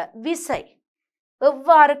பிரயோகிக்கப்பட்ட விசை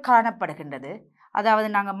எவ்வாறு காணப்படுகின்றது? அதாவது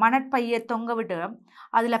நாங்கள் மணற்பையை தொங்க விடுறோம்,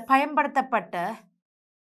 அதில் பயன்படுத்தப்பட்ட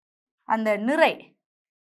அந்த நிறை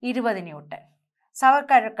 20 நியூட்டன்.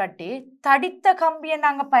 சவர்க்கரக்கட்டி தடித்த கம்பியை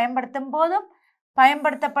நாங்கள் பயன்படுத்தும் போதும்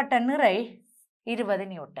பயன்படுத்தப்பட்ட நிறை 20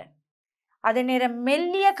 நியூட்டன். அதே நேரம்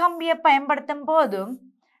மெல்லிய கம்பியை பயன்படுத்தும் போதும்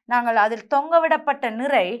நாங்கள் அதில் தொங்க விடப்பட்ட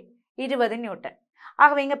நிறை 20 நியூட்டன்.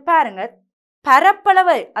 ஆகவே இங்கே பாருங்க,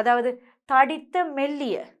 பரப்பளவு, அதாவது தடித்த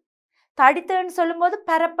மெல்லிய, தடித்தன்னு சொல்லும்போது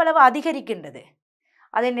பரப்பளவு அதிகரிக்கின்றது,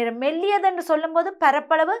 அதே நேரம் மெல்லியதென்று சொல்லும்போது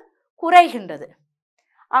பரப்பளவு குறைகின்றது.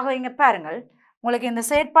 ஆக இங்க பாருங்கள், உங்களுக்கு இந்த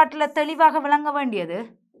செயற்பாட்டில் தெளிவாக விளங்க வேண்டியது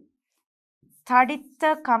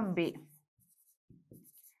தடித்த கம்பி.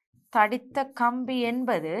 தடித்த கம்பி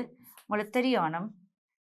என்பது உங்களுக்கு தெரியணும்,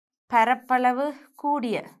 பரப்பளவு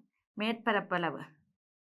கூடிய, மேற்பரப்பளவு,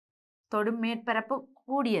 தொடும் மேற்பரப்பு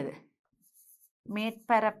கூடியது,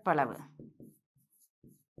 மேற்பரப்பளவு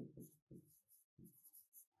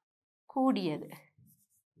கூடியது,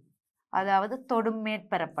 அதாவது தொடும்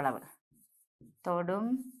மேற்பரப்பளவு,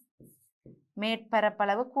 தொடும்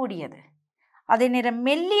மேற்பரப்பளவு கூடியது. அதே நேரம்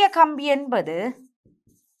மெல்லிய கம்பி என்பது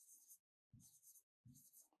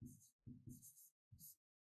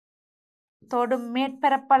தொடும்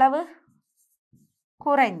மேற்பரப்பளவு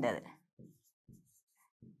குறைந்தது,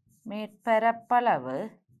 மேற்பரப்பளவு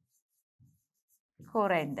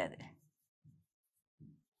குறைந்தது.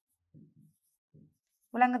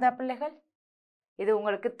 விளங்குதா பிள்ளைகள்? இது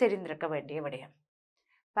உங்களுக்கு தெரிந்திருக்க வேண்டிய விடயம்.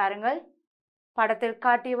 பாருங்கள், படத்தில்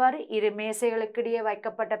காட்டியவாறு இரு மேசைகளுக்கிடையே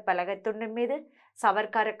வைக்கப்பட்ட பலகை துண்டின் மீது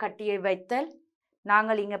சவர்க்கார கட்டியை வைத்தல்.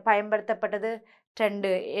 நாங்கள் இங்கே பயன்படுத்தப்பட்டது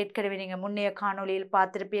 2 ஏற்கனவே நீங்கள் முன்னைய காணொளியில்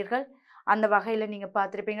பார்த்துருப்பீர்கள். அந்த வகையில் நீங்கள்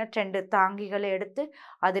பார்த்துருப்பீங்க 2 தாங்கிகளை எடுத்து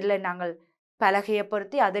அதில் நாங்கள் பலகையை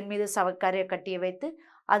பொருத்தி அதன் மீது சவர்க்கார கட்டியை வைத்து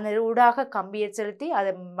அந்த ஊடாக கம்பியை செலுத்தி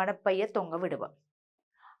அதை மணப்பையை தொங்க விடுவோம்.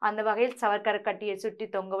 அந்த வகையில் சவர்க்கார கட்டியை சுற்றி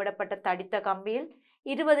தொங்க விடப்பட்ட தடித்த கம்பியில்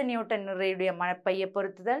 20 நியூட்டன் நிறையுடைய மணப்பையை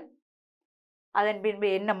பொருத்துதல். அதன் பின்பு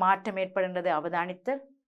என்ன மாற்றம் ஏற்படுகின்றது அவதானித்தல்.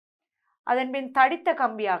 அதன் பின் தடித்த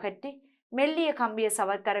கம்பியை அகற்றி மெல்லிய கம்பியை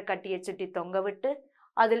சவர்க்கார கட்டியை சுற்றி தொங்கவிட்டு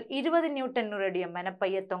அதில் 20 நியூட்டன் நிறையுடைய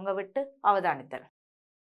மணப்பையை தொங்கவிட்டு அவதானித்தல்.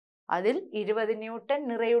 அதில் 20 நியூட்டன்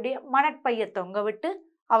நிறையுடைய மணப்பையை தொங்கவிட்டு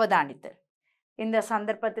அவதானித்தல். இந்த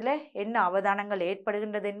சந்தர்ப்பத்தில் என்ன அவதானங்கள்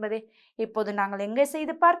ஏற்படுகின்றது என்பதை இப்போது நாங்கள் எங்கே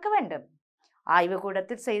செய்து பார்க்க வேண்டும்?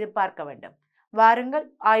 ஆய்வுக்கூடத்தில் செய்து பார்க்க வேண்டும். வாருங்கள்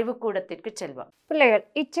ஆய்வுக்கூடத்திற்கு செல்வோம். பிள்ளைகள்,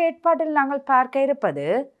 இச்செயற்பாட்டில் நாங்கள் பார்க்க இருப்பது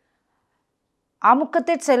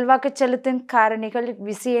அமுக்கத்தில் செல்வாக்கு செலுத்தும் காரணிகள்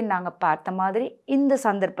விசையை நாங்கள் பார்த்த மாதிரி இந்த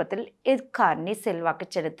சந்தர்ப்பத்தில் எக்காரணி செல்வாக்கு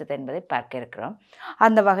செலுத்துது என்பதை பார்க்க இருக்கிறோம்.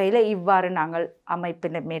 அந்த வகையில் இவ்வாறு நாங்கள்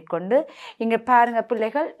அமைப்பினை மேற்கொண்டு இங்கே பாருங்கள்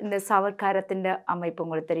பிள்ளைகள், இந்த சவர்க்காரத்தின் அமைப்பு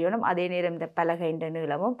உங்களுக்கு தெரியணும். அதே நேரம் இந்த பலகையின்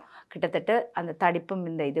நீளமும் கிட்டத்தட்ட அந்த தடிப்பும்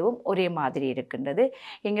இந்த இதுவும் ஒரே மாதிரி இருக்கின்றது.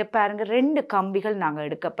 இங்கே பாருங்கள் 2 கம்பிகள் நாங்கள்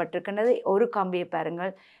எடுக்கப்பட்டிருக்கின்றது. ஒரு கம்பியை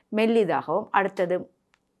பாருங்கள் மெல்லிதாகவும் அடுத்தது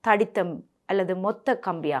தடித்தம் அல்லது மொத்த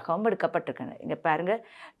கம்பியாகவும் எடுக்கப்பட்டிருக்கின்றது. இங்கே பாருங்கள்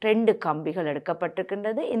 2 கம்பிகள்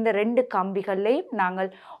எடுக்கப்பட்டிருக்கின்றது. இந்த 2 கம்பிகளையும் நாங்கள்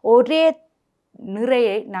ஒரே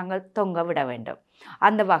நிறையை நாங்கள் தொங்க விட வேண்டும்.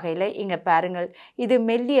 அந்த வகையில் இங்கே பாருங்கள், இது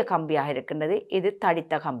மெல்லிய கம்பியாக இருக்கின்றது, இது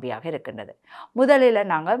தடித்த கம்பியாக இருக்கின்றது. முதலில்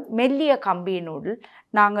நாங்கள் மெல்லிய கம்பியினுள்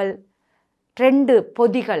நாங்கள் 2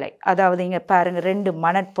 பொதிகளை, அதாவது இங்கே பாருங்கள் 2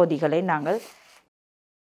 மணற்பொதிகளை நாங்கள்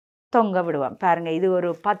தொங்க விடுவோம். பாருங்கள், இது ஒரு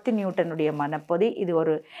 10 நியூட்டனுடைய மணப்பொதி, இது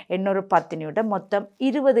ஒரு இன்னொரு 10 நியூட்டன், மொத்தம்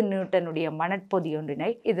 20 நியூட்டனுடைய மணற்பொதி ஒன்றினை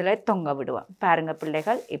இதில் தொங்க விடுவோம். பாருங்கள்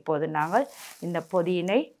பிள்ளைகள், இப்போது நாங்கள் இந்த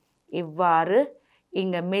பொதியினை இவ்வாறு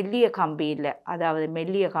இங்கே மெல்லிய கம்பியில், அதாவது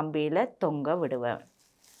மெல்லிய கம்பியில் தொங்க விடுவோம்.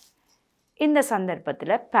 இந்த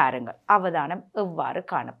சந்தர்ப்பத்தில் பாருங்கள் அவதானம் எவ்வாறு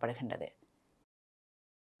காணப்படுகின்றது.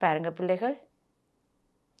 பாருங்கள் பிள்ளைகள்,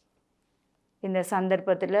 இந்த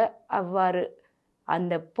சந்தர்ப்பத்தில் அவ்வாறு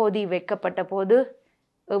அந்த பொதி வைக்கப்பட்ட போது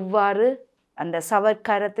எவ்வாறு அந்த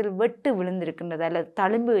சவர்க்காரத்தில் வெட்டு விழுந்திருக்கின்றது அல்லது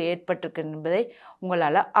தழும்பு ஏற்பட்டிருக்கின்றது என்பதை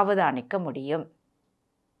உங்களால் அவதானிக்க முடியும்.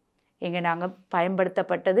 இங்கே நாங்கள்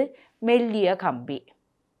பயன்படுத்தப்பட்டது மெல்லிய கம்பி.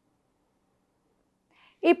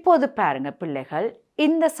 இப்போது பாருங்கள் பிள்ளைகள்,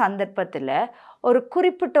 இந்த சந்தர்ப்பத்தில் ஒரு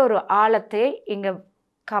குறிப்பிட்ட ஒரு ஆழத்தை இங்கே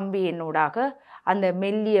கம்பியினூடாக அந்த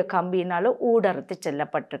மெல்லிய கம்பியினால் ஊடறுத்து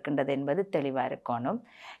செல்லப்பட்டிருக்கின்றது என்பது தெளிவாக இருக்கணும்.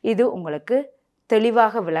 இது உங்களுக்கு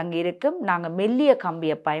தெளிவாக விளங்கி இருக்கும். நாங்கள் மெல்லிய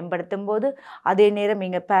கம்பியை பயன்படுத்தும் போது அதே நேரம்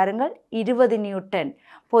இங்கே பாருங்கள் 20 நியூட்டன்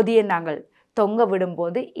பொதியை நாங்கள் தொங்க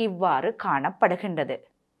விடும்போது இவ்வாறு காணப்படுகின்றது.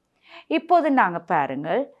 இப்போது நாங்கள்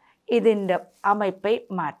பாருங்கள் இது இந்த அமைப்பை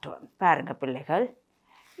மாற்றுவோம். பாருங்கள் பிள்ளைகள்,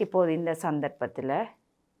 இப்போது இந்த சந்தர்ப்பத்தில்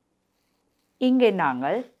இங்கே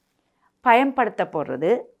நாங்கள் பயன்படுத்த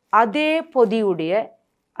போகிறது அதே பொதியுடைய,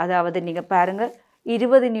 அதாவது நீங்கள் பாருங்கள்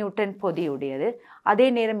 20 நியூட்டன் பொதியுடையது. அதே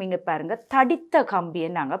நேரம் இங்கே பாருங்கள் தடித்த கம்பியை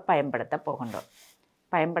நாங்கள் பயன்படுத்த போகின்றோம்.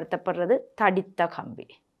 பயன்படுத்தப்படுறது தடித்த கம்பி.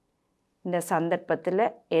 இந்த சந்தர்ப்பத்தில்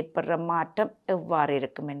ஏற்படுற மாற்றம் எவ்வாறு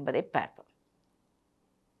இருக்கும் என்பதை பார்ப்போம்.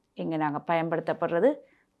 இங்கே நாங்கள் பயன்படுத்தப்படுறது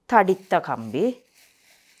தடித்த கம்பி.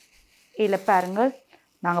 இதில் பாருங்கள்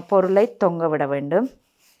நாங்கள் பொருளை தொங்க விட வேண்டும்.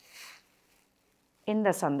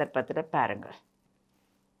 இந்த சந்தர்ப்பத்தில் பாருங்கள்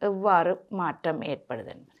எவ்வாறு மாற்றம் ஏற்படுது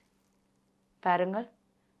என்பது. பாருங்கள்,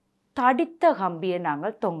 தடித்த கம்பியை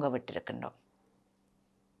நாங்கள் தொங்க விட்டிருக்கின்றோம்.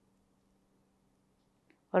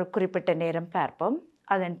 ஒரு குறிப்பிட்ட நேரம் பார்ப்போம்.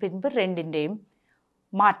 அதன் பின்பு 2ண்டையும்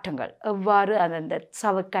மாற்றங்கள் எவ்வாறு அந்த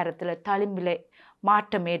சவக்காரத்தில் தழும்பில்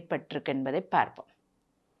மாற்றம் ஏற்பட்டிருக்கு என்பதை பார்ப்போம்.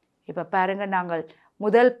 இப்போ பாருங்கள், நாங்கள்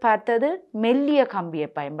முதல் பார்த்தது மெல்லிய கம்பியை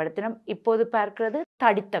பயன்படுத்தினோம். இப்போது பார்க்கிறது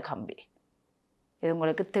தடித்த கம்பி. இது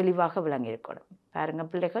உங்களுக்கு தெளிவாக விளங்கியிருக்கணும். பாருங்கள்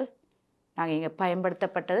பிள்ளைகள், நாங்கள் இங்கே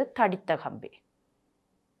பயன்படுத்தப்பட்டது தடித்த கம்பி,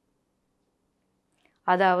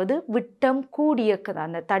 அதாவது விட்டம் கூடிய,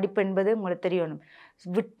 அந்த தடிப்பு என்பது உங்களுக்கு தெரியணும்,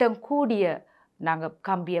 விட்டம் கூடிய நாங்கள்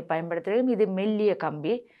கம்பியை பயன்படுத்துகிறோம். இது மெல்லிய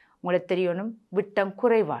கம்பி, உங்களுக்கு தெரியணும் விட்டம்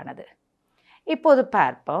குறைவானது. இப்போது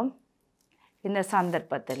பார்ப்போம். இந்த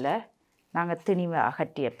சந்தர்ப்பத்தில் நாங்கள் திணிவை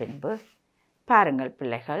அகற்றிய பின்பு பாருங்கள்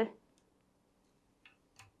பிள்ளைகள்,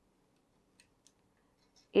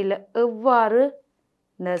 இல்லை எவ்வாறு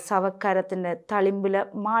இந்த சவக்காரத்தின் தழும்பில்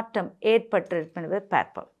மாற்றம் ஏற்பட்டிருப்பதை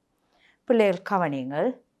பார்ப்போம். பிள்ளைகள் கவனிங்கள்,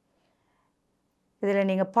 இதில்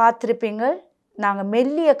நீங்கள் பார்த்துருப்பீங்க நாங்கள்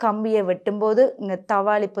மெல்லிய கம்பியை வெட்டும்போது இங்கே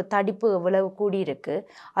தவாளிப்பு தடிப்பு எவ்வளவு கூடியிருக்கு.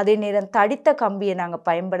 அதே நேரம் தடித்த கம்பியை நாங்கள்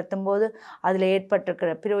பயன்படுத்தும் போது அதில்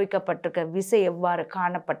பிரயோகிக்கப்பட்டிருக்கிற விசை எவ்வாறு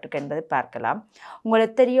காணப்பட்டிருக்கு என்பதை பார்க்கலாம்.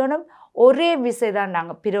 உங்களுக்கு தெரியணும், ஒரே விசை தான்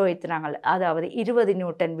நாங்கள் பிரயோகித்தாங்க, அதாவது 20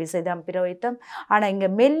 நியூட்டன் விசை தான் பிரயோகித்தோம். ஆனால் இங்கே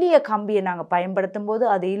மெல்லிய கம்பியை நாங்கள் பயன்படுத்தும் போது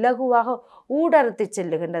அது இலகுவாக ஊடறுத்து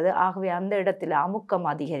செல்லுகின்றது. ஆகவே அந்த இடத்துல அமுக்கம்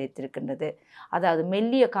அதிகரித்திருக்கின்றது. அதாவது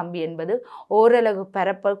மெல்லிய கம்பி என்பது ஓரளவு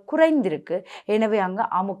பரப்ப குறைந்திருக்கு, எனவே அங்கே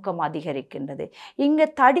அமுக்கம் அதிகரிக்கின்றது. இங்கே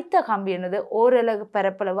தடித்த கம்பி என்பது ஓரளவு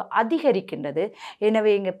பரப்பளவு அதிகரிக்கின்றது.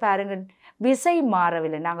 எனவே இங்கே பாருங்கள், விசை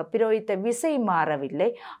மாறவில்லை, நாங்கள் பிரயோகித்த விசை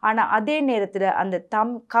மாறவில்லை. ஆனால் அதே நேரத்தில் அந்த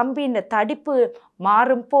கம்பியின் தடிப்பு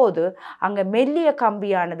மாறும் போது அங்கே மெல்லிய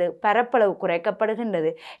கம்பியானது பரப்பளவு குறைக்கப்படுகின்றது.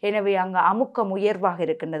 எனவே அங்கே அமுக்கம் உயர்வாக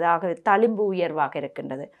இருக்கின்றது, ஆகவே தளிம்பு உயர்வாக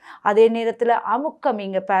இருக்கின்றது. அதே நேரத்தில் அமுக்கம்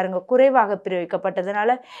இங்கே பாருங்கள் குறைவாக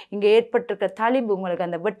பிரயோகிக்கப்பட்டதுனால இங்கே ஏற்பட்டிருக்க தளிம்பு, உங்களுக்கு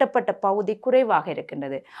அந்த வெட்டப்பட்ட பகுதி குறைவாக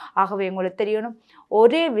இருக்கின்றது. ஆகவே உங்களுக்கு தெரியணும்,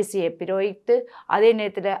 ஒரே விசையை பிரயோகித்து அதே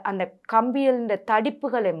நேரத்தில் அந்த கம்பியின்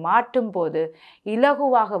தடிப்புகளை மாற்றும் போது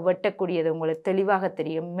இலகுவாக வெட்டக்கூடியது உங்களுக்கு தெளிவாக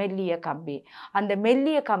தெரியும் மெல்லிய கம்பி. அந்த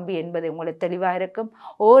மெல்லிய கம்பி என்பது உங்களுக்கு தெளிவாக இருக்கும்.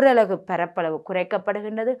 ஓரளவு பரப்பளவு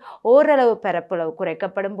குறைக்கப்படுகின்றது. ஓரளவு பரப்பளவு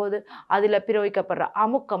குறைக்கப்படும் போது அதில் பிரயோகிக்கப்படுற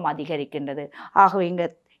அமுக்கம் அதிகரிக்கின்றது. ஆகவே இங்கே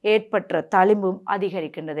ஏற்பட்ட தளிம்பும்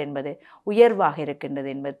அதிகரிக்கின்றது என்பது உயர்வாக இருக்கின்றது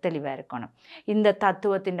என்பது தெளிவாக இருக்கணும். இந்த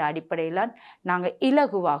தத்துவத்தின் அடிப்படையில்தான் நாங்கள்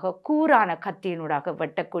இலகுவாக கூரான கத்தியினூடாக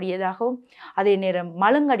வெட்டக்கூடியதாகவும் அதே நேரம்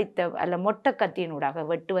மழுங்கடித்த அல்ல மொட்டை கத்தியினூடாக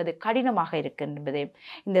வெட்டுவது கடினமாக இருக்கின்றதை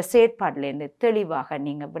இந்த செயற்பாட்டிலிருந்து தெளிவாக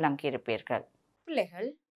நீங்கள் விளங்கியிருப்பீர்கள். பிள்ளைகள்,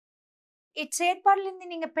 இச்செயற்பாட்டிலிருந்து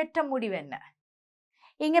நீங்கள் பெற்ற முடிவு என்ன?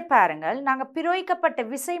 இங்கே பாருங்கள், நாங்கள் பிரயோகிக்கப்பட்ட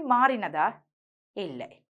விசை மாறினதா? இல்லை.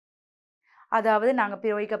 அதாவது நாங்கள்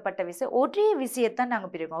பிரயோகிக்கப்பட்ட விசை ஒரே விஷயத்தான்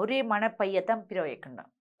நாங்கள் பிரயோகிக்கோம், ஒரே மணப்பையத்தான் பிரயோகிக்கணும்.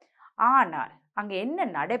 ஆனால் அங்கே என்ன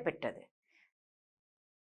நடைபெற்றது?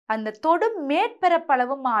 அந்த தொடும்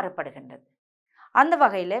மேற்பரப்பளவு மாறுபடுகின்றது. அந்த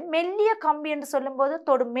வகையில் மெல்லிய கம்பி என்று சொல்லும்போது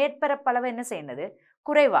தொடும் மேற்பரப்பளவு என்ன செய்யணுது?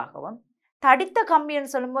 குறைவாகவும், தடித்த கம்பி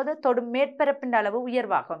என்று சொல்லும்போது தொடும் மேற்பரப்பின் அளவு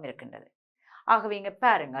உயர்வாகவும் இருக்கின்றது. ஆகவே இங்கே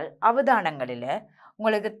பாருங்கள், அவதானங்களில்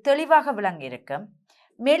உங்களுக்கு தெளிவாக விளங்கி இருக்கும்.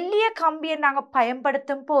 மெல்லிய கம்பியை நாங்கள்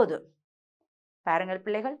பயன்படுத்தும் போது பாருங்கள்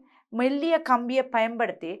பிள்ளைகள், மெல்லிய கம்பியை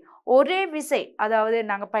பயன்படுத்தி ஒரே விசை, அதாவது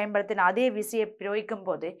நாங்கள் பயன்படுத்தின அதே விசையை பிரயோகிக்கும்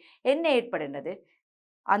போது என்ன ஏற்படுகிறது?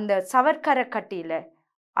 அந்த சவர்க்கர கட்டியில்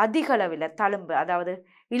அதிக அளவில் தழும்பு, அதாவது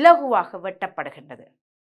இலகுவாக வெட்டப்படுகின்றது.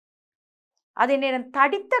 அதே நேரம்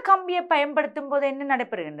தடித்த கம்பியை பயன்படுத்தும் போது என்ன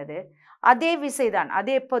நடைபெறுகின்றது? அதே விசைதான்,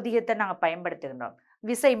 அதே பொதியத்தை நாங்கள் பயன்படுத்துகின்றோம்,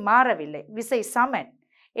 விசை மாறவில்லை, விசை சமன்.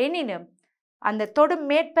 எனினும் அந்த தொடும்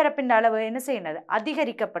மேற்பரப்பின் அளவு என்ன செய்யறது?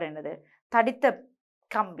 அதிகரிக்கப்படுகிறது. தடித்த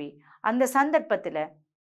கம்பி அந்த சந்தர்ப்பத்தில்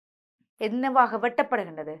என்னவாக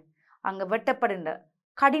வெட்டப்படுகின்றது? அங்கே வெட்டப்படுகின்ற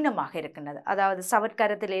கடினமாக இருக்கின்றது. அதாவது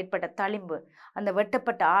சவற்கரத்தில் ஏற்பட்ட தளிம்பு, அந்த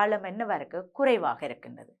வெட்டப்பட்ட ஆழம் என்னவா இருக்கு? குறைவாக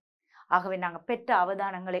இருக்கின்றது. ஆகவே நாங்கள் பெற்ற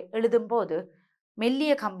அவதானங்களை எழுதும் போது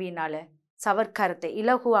மெல்லிய கம்பியினால சவற்கரத்தை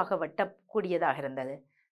இலகுவாக வெட்டக்கூடியதாக இருந்தது,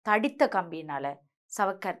 தடித்த கம்பியினால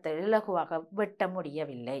சவற்கரத்தை இலகுவாக வெட்ட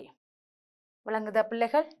முடியவில்லை. விளங்குதா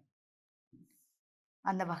பிள்ளைகள்?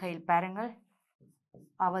 அந்த வகையில் பாருங்கள்,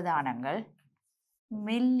 அவதானங்கள்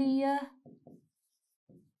மெல்லிய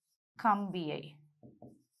கம்பியை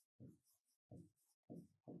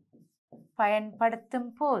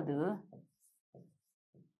பயன்படுத்தும் போது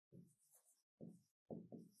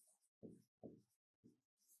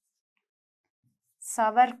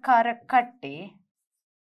சவர்க்கர கட்டி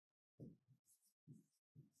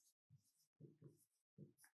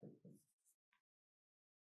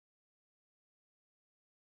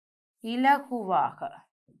இலகுவாக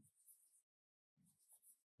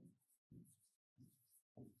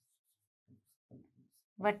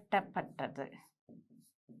வெட்டப்பட்டது.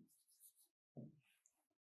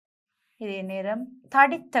 இதே நேரம்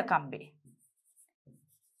தடித்த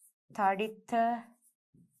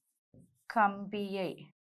கம்பியை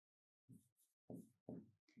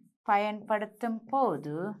பயன்படுத்தும்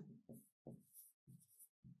போது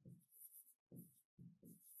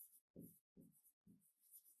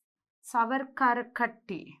சவர்க்கர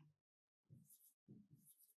கட்டி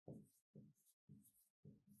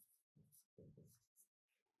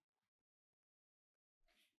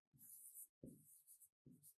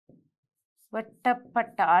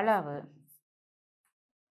வெட்டப்பட்ட அளவு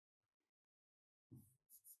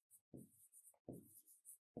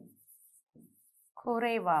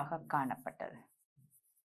குறைவாக காணப்பட்டது.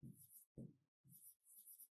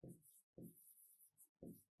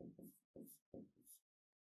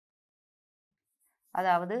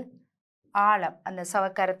 அதாவது ஆழம், அந்த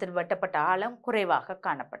சவக்கரத்தில் வெட்டப்பட்ட ஆழம் குறைவாக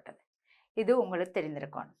காணப்பட்டது. இது உங்களுக்கு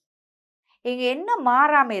தெரிந்திருக்கணும். இங்கே என்ன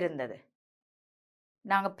மாறாமல் இருந்தது?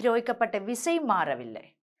 நாங்கள் பிரயோகிக்கப்பட்ட விசை மாறவில்லை.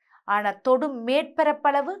 ஆனால் தொடும்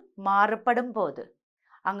மேற்பரப்பளவு மாறுபடும் போது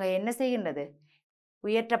அங்கே என்ன செய்கின்றது?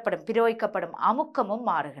 உயர்த்தப்படும் பிரயோகிக்கப்படும் அமுக்கமும்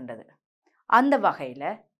மாறுகின்றது. அந்த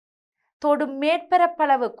வகையில் தொடும்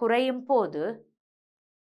மேற்பரப்பளவு குறையும் போது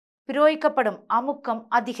பிரயோகிக்கப்படும் அமுக்கம்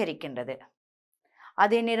அதிகரிக்கின்றது.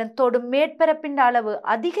 அதே நேரம் தொடும் மேற்பரப்பின் அளவு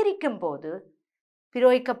அதிகரிக்கும் போது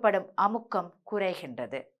பிரயோகிக்கப்படும் அமுக்கம்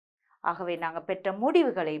குறைகின்றது. ஆகவே நாங்கள் பெற்ற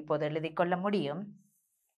முடிவுகளை இப்போது எழுதி கொள்ள முடியும்.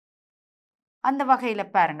 அந்த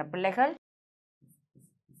வகையில் பாருங்க பிள்ளைகள்,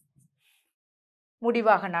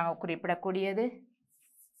 முடிவாக நாங்கள் குறிப்பிடக்கூடியது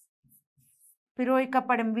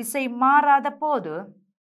பிரயோகிக்கப்படும் விசை மாறாத போது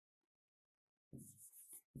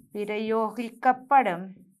பிரயோகிக்கப்படும்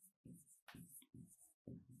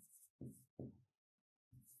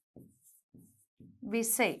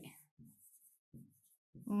விசை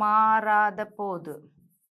மாறாத போது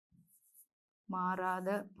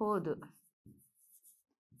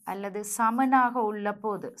அல்லது சமனாக உள்ள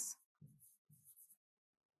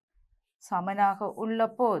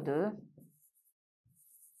போது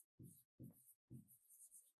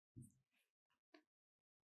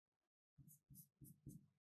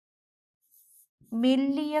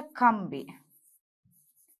மெல்லிய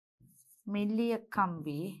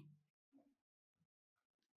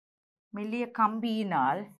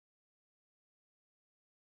கம்பியினால்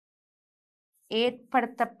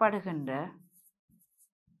ஏற்படுத்தப்படுகின்ற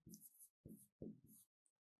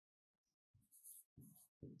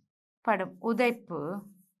உதைப்பு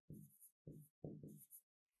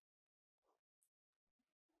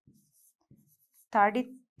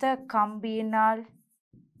தடித்த கம்பியினால்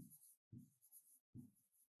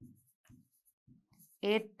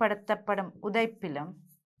ஏற்படுத்தப்படும் உதைப்பிலும்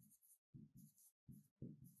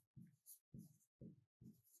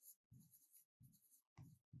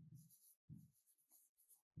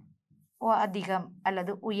அதிகம்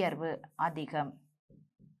அல்லது உயர்வு அதிகம்.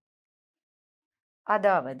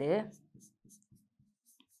 அதாவது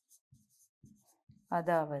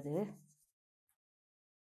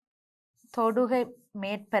தொடுகை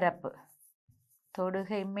மேற்பரப்பு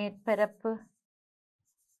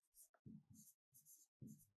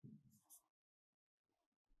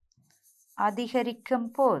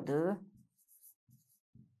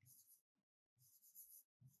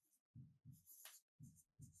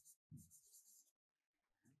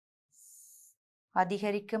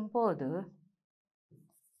அதிகரிக்கும் போது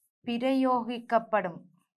பிரயோகிக்கப்படும்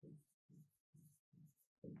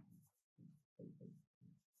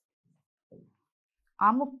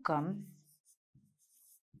அமுக்கம்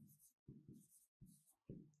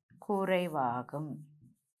குறைவாகும்.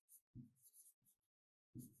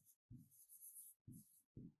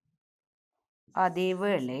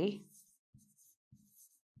 அதேவேளை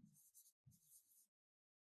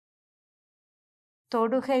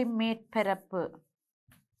தொடுகை மேற்பரப்பு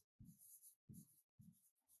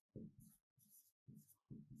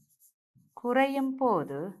குறையும்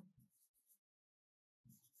போது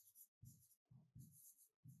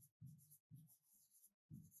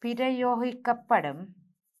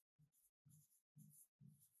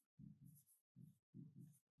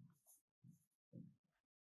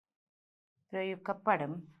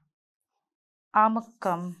பிரயோகிக்கப்படும்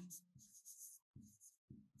அமுக்கம்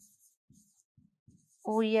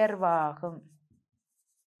உயர்வாகும்.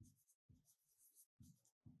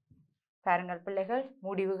 பாருங்கள் பிள்ளைகள்,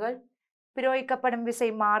 முடிவுகள் பிரயோகிக்கப்படும் விசை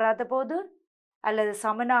மாறாத போது அல்லது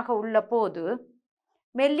சமனாக உள்ள போது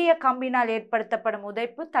மெல்லிய கம்பினால் ஏற்படுத்தப்படும்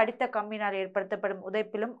உதைப்பு தடித்த கம்பினால் ஏற்படுத்தப்படும்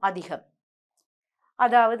உதைப்பிலும் அதிகம்.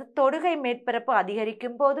 அதாவது தொடுகை மேற்பரப்பு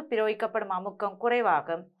அதிகரிக்கும் போது பிரயோகிக்கப்படும் அமுக்கம்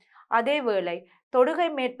குறைவாகும். அதேவேளை தொடுகை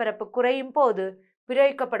மேற்பரப்பு குறையும் போது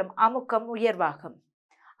பிரயோகிக்கப்படும் அமுக்கம் உயர்வாகும்.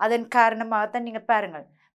 அதன் காரணமாகத்தான் நீங்க பாருங்கள்,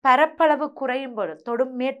 பரப்பளவு குறையும் போது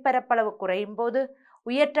தொடும் மேற்பரப்பளவு குறையும் போது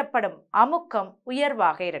உயர்த்தப்படும் அமுக்கம்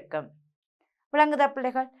உயர்வாக இருக்கும். விளங்குதா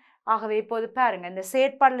பிள்ளைகள்? ஆகவே இப்போது பாருங்க, இந்த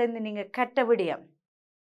செயற்பாட்டிலிருந்து நீங்க கற்ற விடயம்,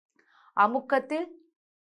 அமுக்கத்தில்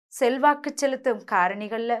செல்வாக்கு செலுத்தும்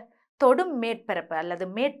காரணிகள்ல தொடும் மேற்பரப்பு அல்லது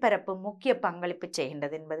மேற்பரப்பு முக்கிய பங்களிப்பு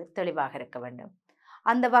செய்கின்றது என்பது தெளிவாக இருக்க வேண்டும்.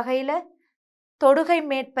 அந்த வகையில தொடுகை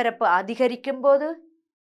மேற்பரப்பு அதிகரிக்கும் போது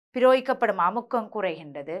பிரயோகிக்கப்படும் அமுக்கம்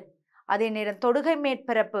குறைகின்றது. அதே நேரம் தொடுகை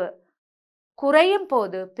மேற்பரப்பு குறையும்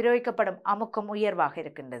போது பிரயோகிக்கப்படும் அமுக்கம் உயர்வாக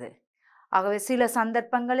இருக்கின்றது. ஆகவே சில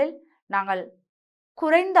சந்தர்ப்பங்களில் நாங்கள்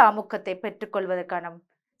குறைந்த அமுக்கத்தை பெற்றுக்கொள்வதற்கான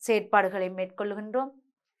செயற்பாடுகளை மேற்கொள்கின்றோம்.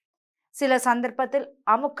 சில சந்தர்ப்பத்தில்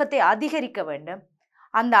அமுக்கத்தை அதிகரிக்க வேண்டும்.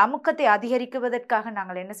 அந்த அமுக்கத்தை அதிகரிக்குவதற்காக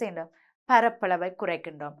நாங்கள் என்ன செய்யணும்? பரப்பளவை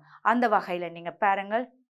குறைக்கின்றோம். அந்த வகையில் நீங்கள் பாருங்கள்,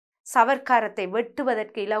 சவர்க்காரத்தை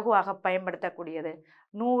வெட்டுவதற்கு இலகுவாக பயன்படுத்தக்கூடியது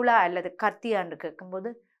நூலா அல்லது கத்தியான்னு கேட்கும்போது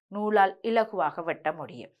நூலால் இலகுவாக வெட்ட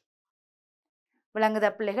முடியும். விளங்குத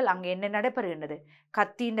பிள்ளைகள்? அங்கே என்ன நடைபெறுகின்றது?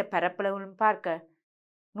 கத்தியின் பரப்பளவும் பார்க்க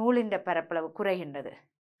நூலின் பரப்பளவு குறைகின்றது.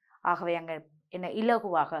 ஆகவே அங்கே என்ன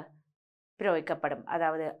இலகுவாக பிரயோகிக்கப்படும்,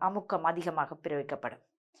 அதாவது அமுக்கம் அதிகமாக பிரயோகிக்கப்படும்.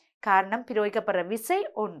 காரணம், பிரயோகிக்கப்படுற விசை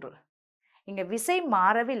ஒன்று. இங்கே விசை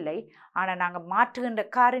மாறவில்லை, ஆனால் நாங்கள் மாற்றுகின்ற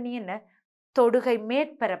காரணி என்ன? தொடுகை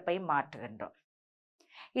மேற்பரப்பை மாற்றுகின்றோம்.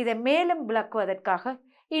 இதை மேலும் விளக்குவதற்காக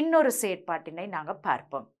இன்னொரு செயற்பாட்டினை நாங்கள்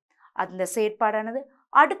பார்ப்போம். அந்த செயற்பாடானது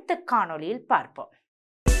அடுத்த காணொளியில் பார்ப்போம்.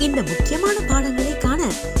 இந்த முக்கியமான பாடங்களை காண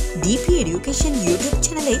டிபி எடுகேஷன் யூடியூப்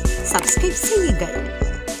சேனலை சப்ஸ்கிரைப் செய்யுங்கள்.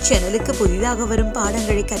 சேனலுக்கு புதிதாக வரும்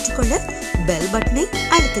பாடங்களை கற்றுக்கொள்ள பெல் பட்டனை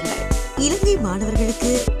அழுத்துங்கள். இலங்கை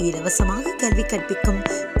மாணவர்களுக்கு இலவசமாக கல்வி கற்பிக்கும்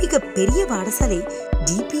மிகப்பெரிய பாடசாலை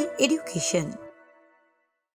டிபி எடுகேஷன்.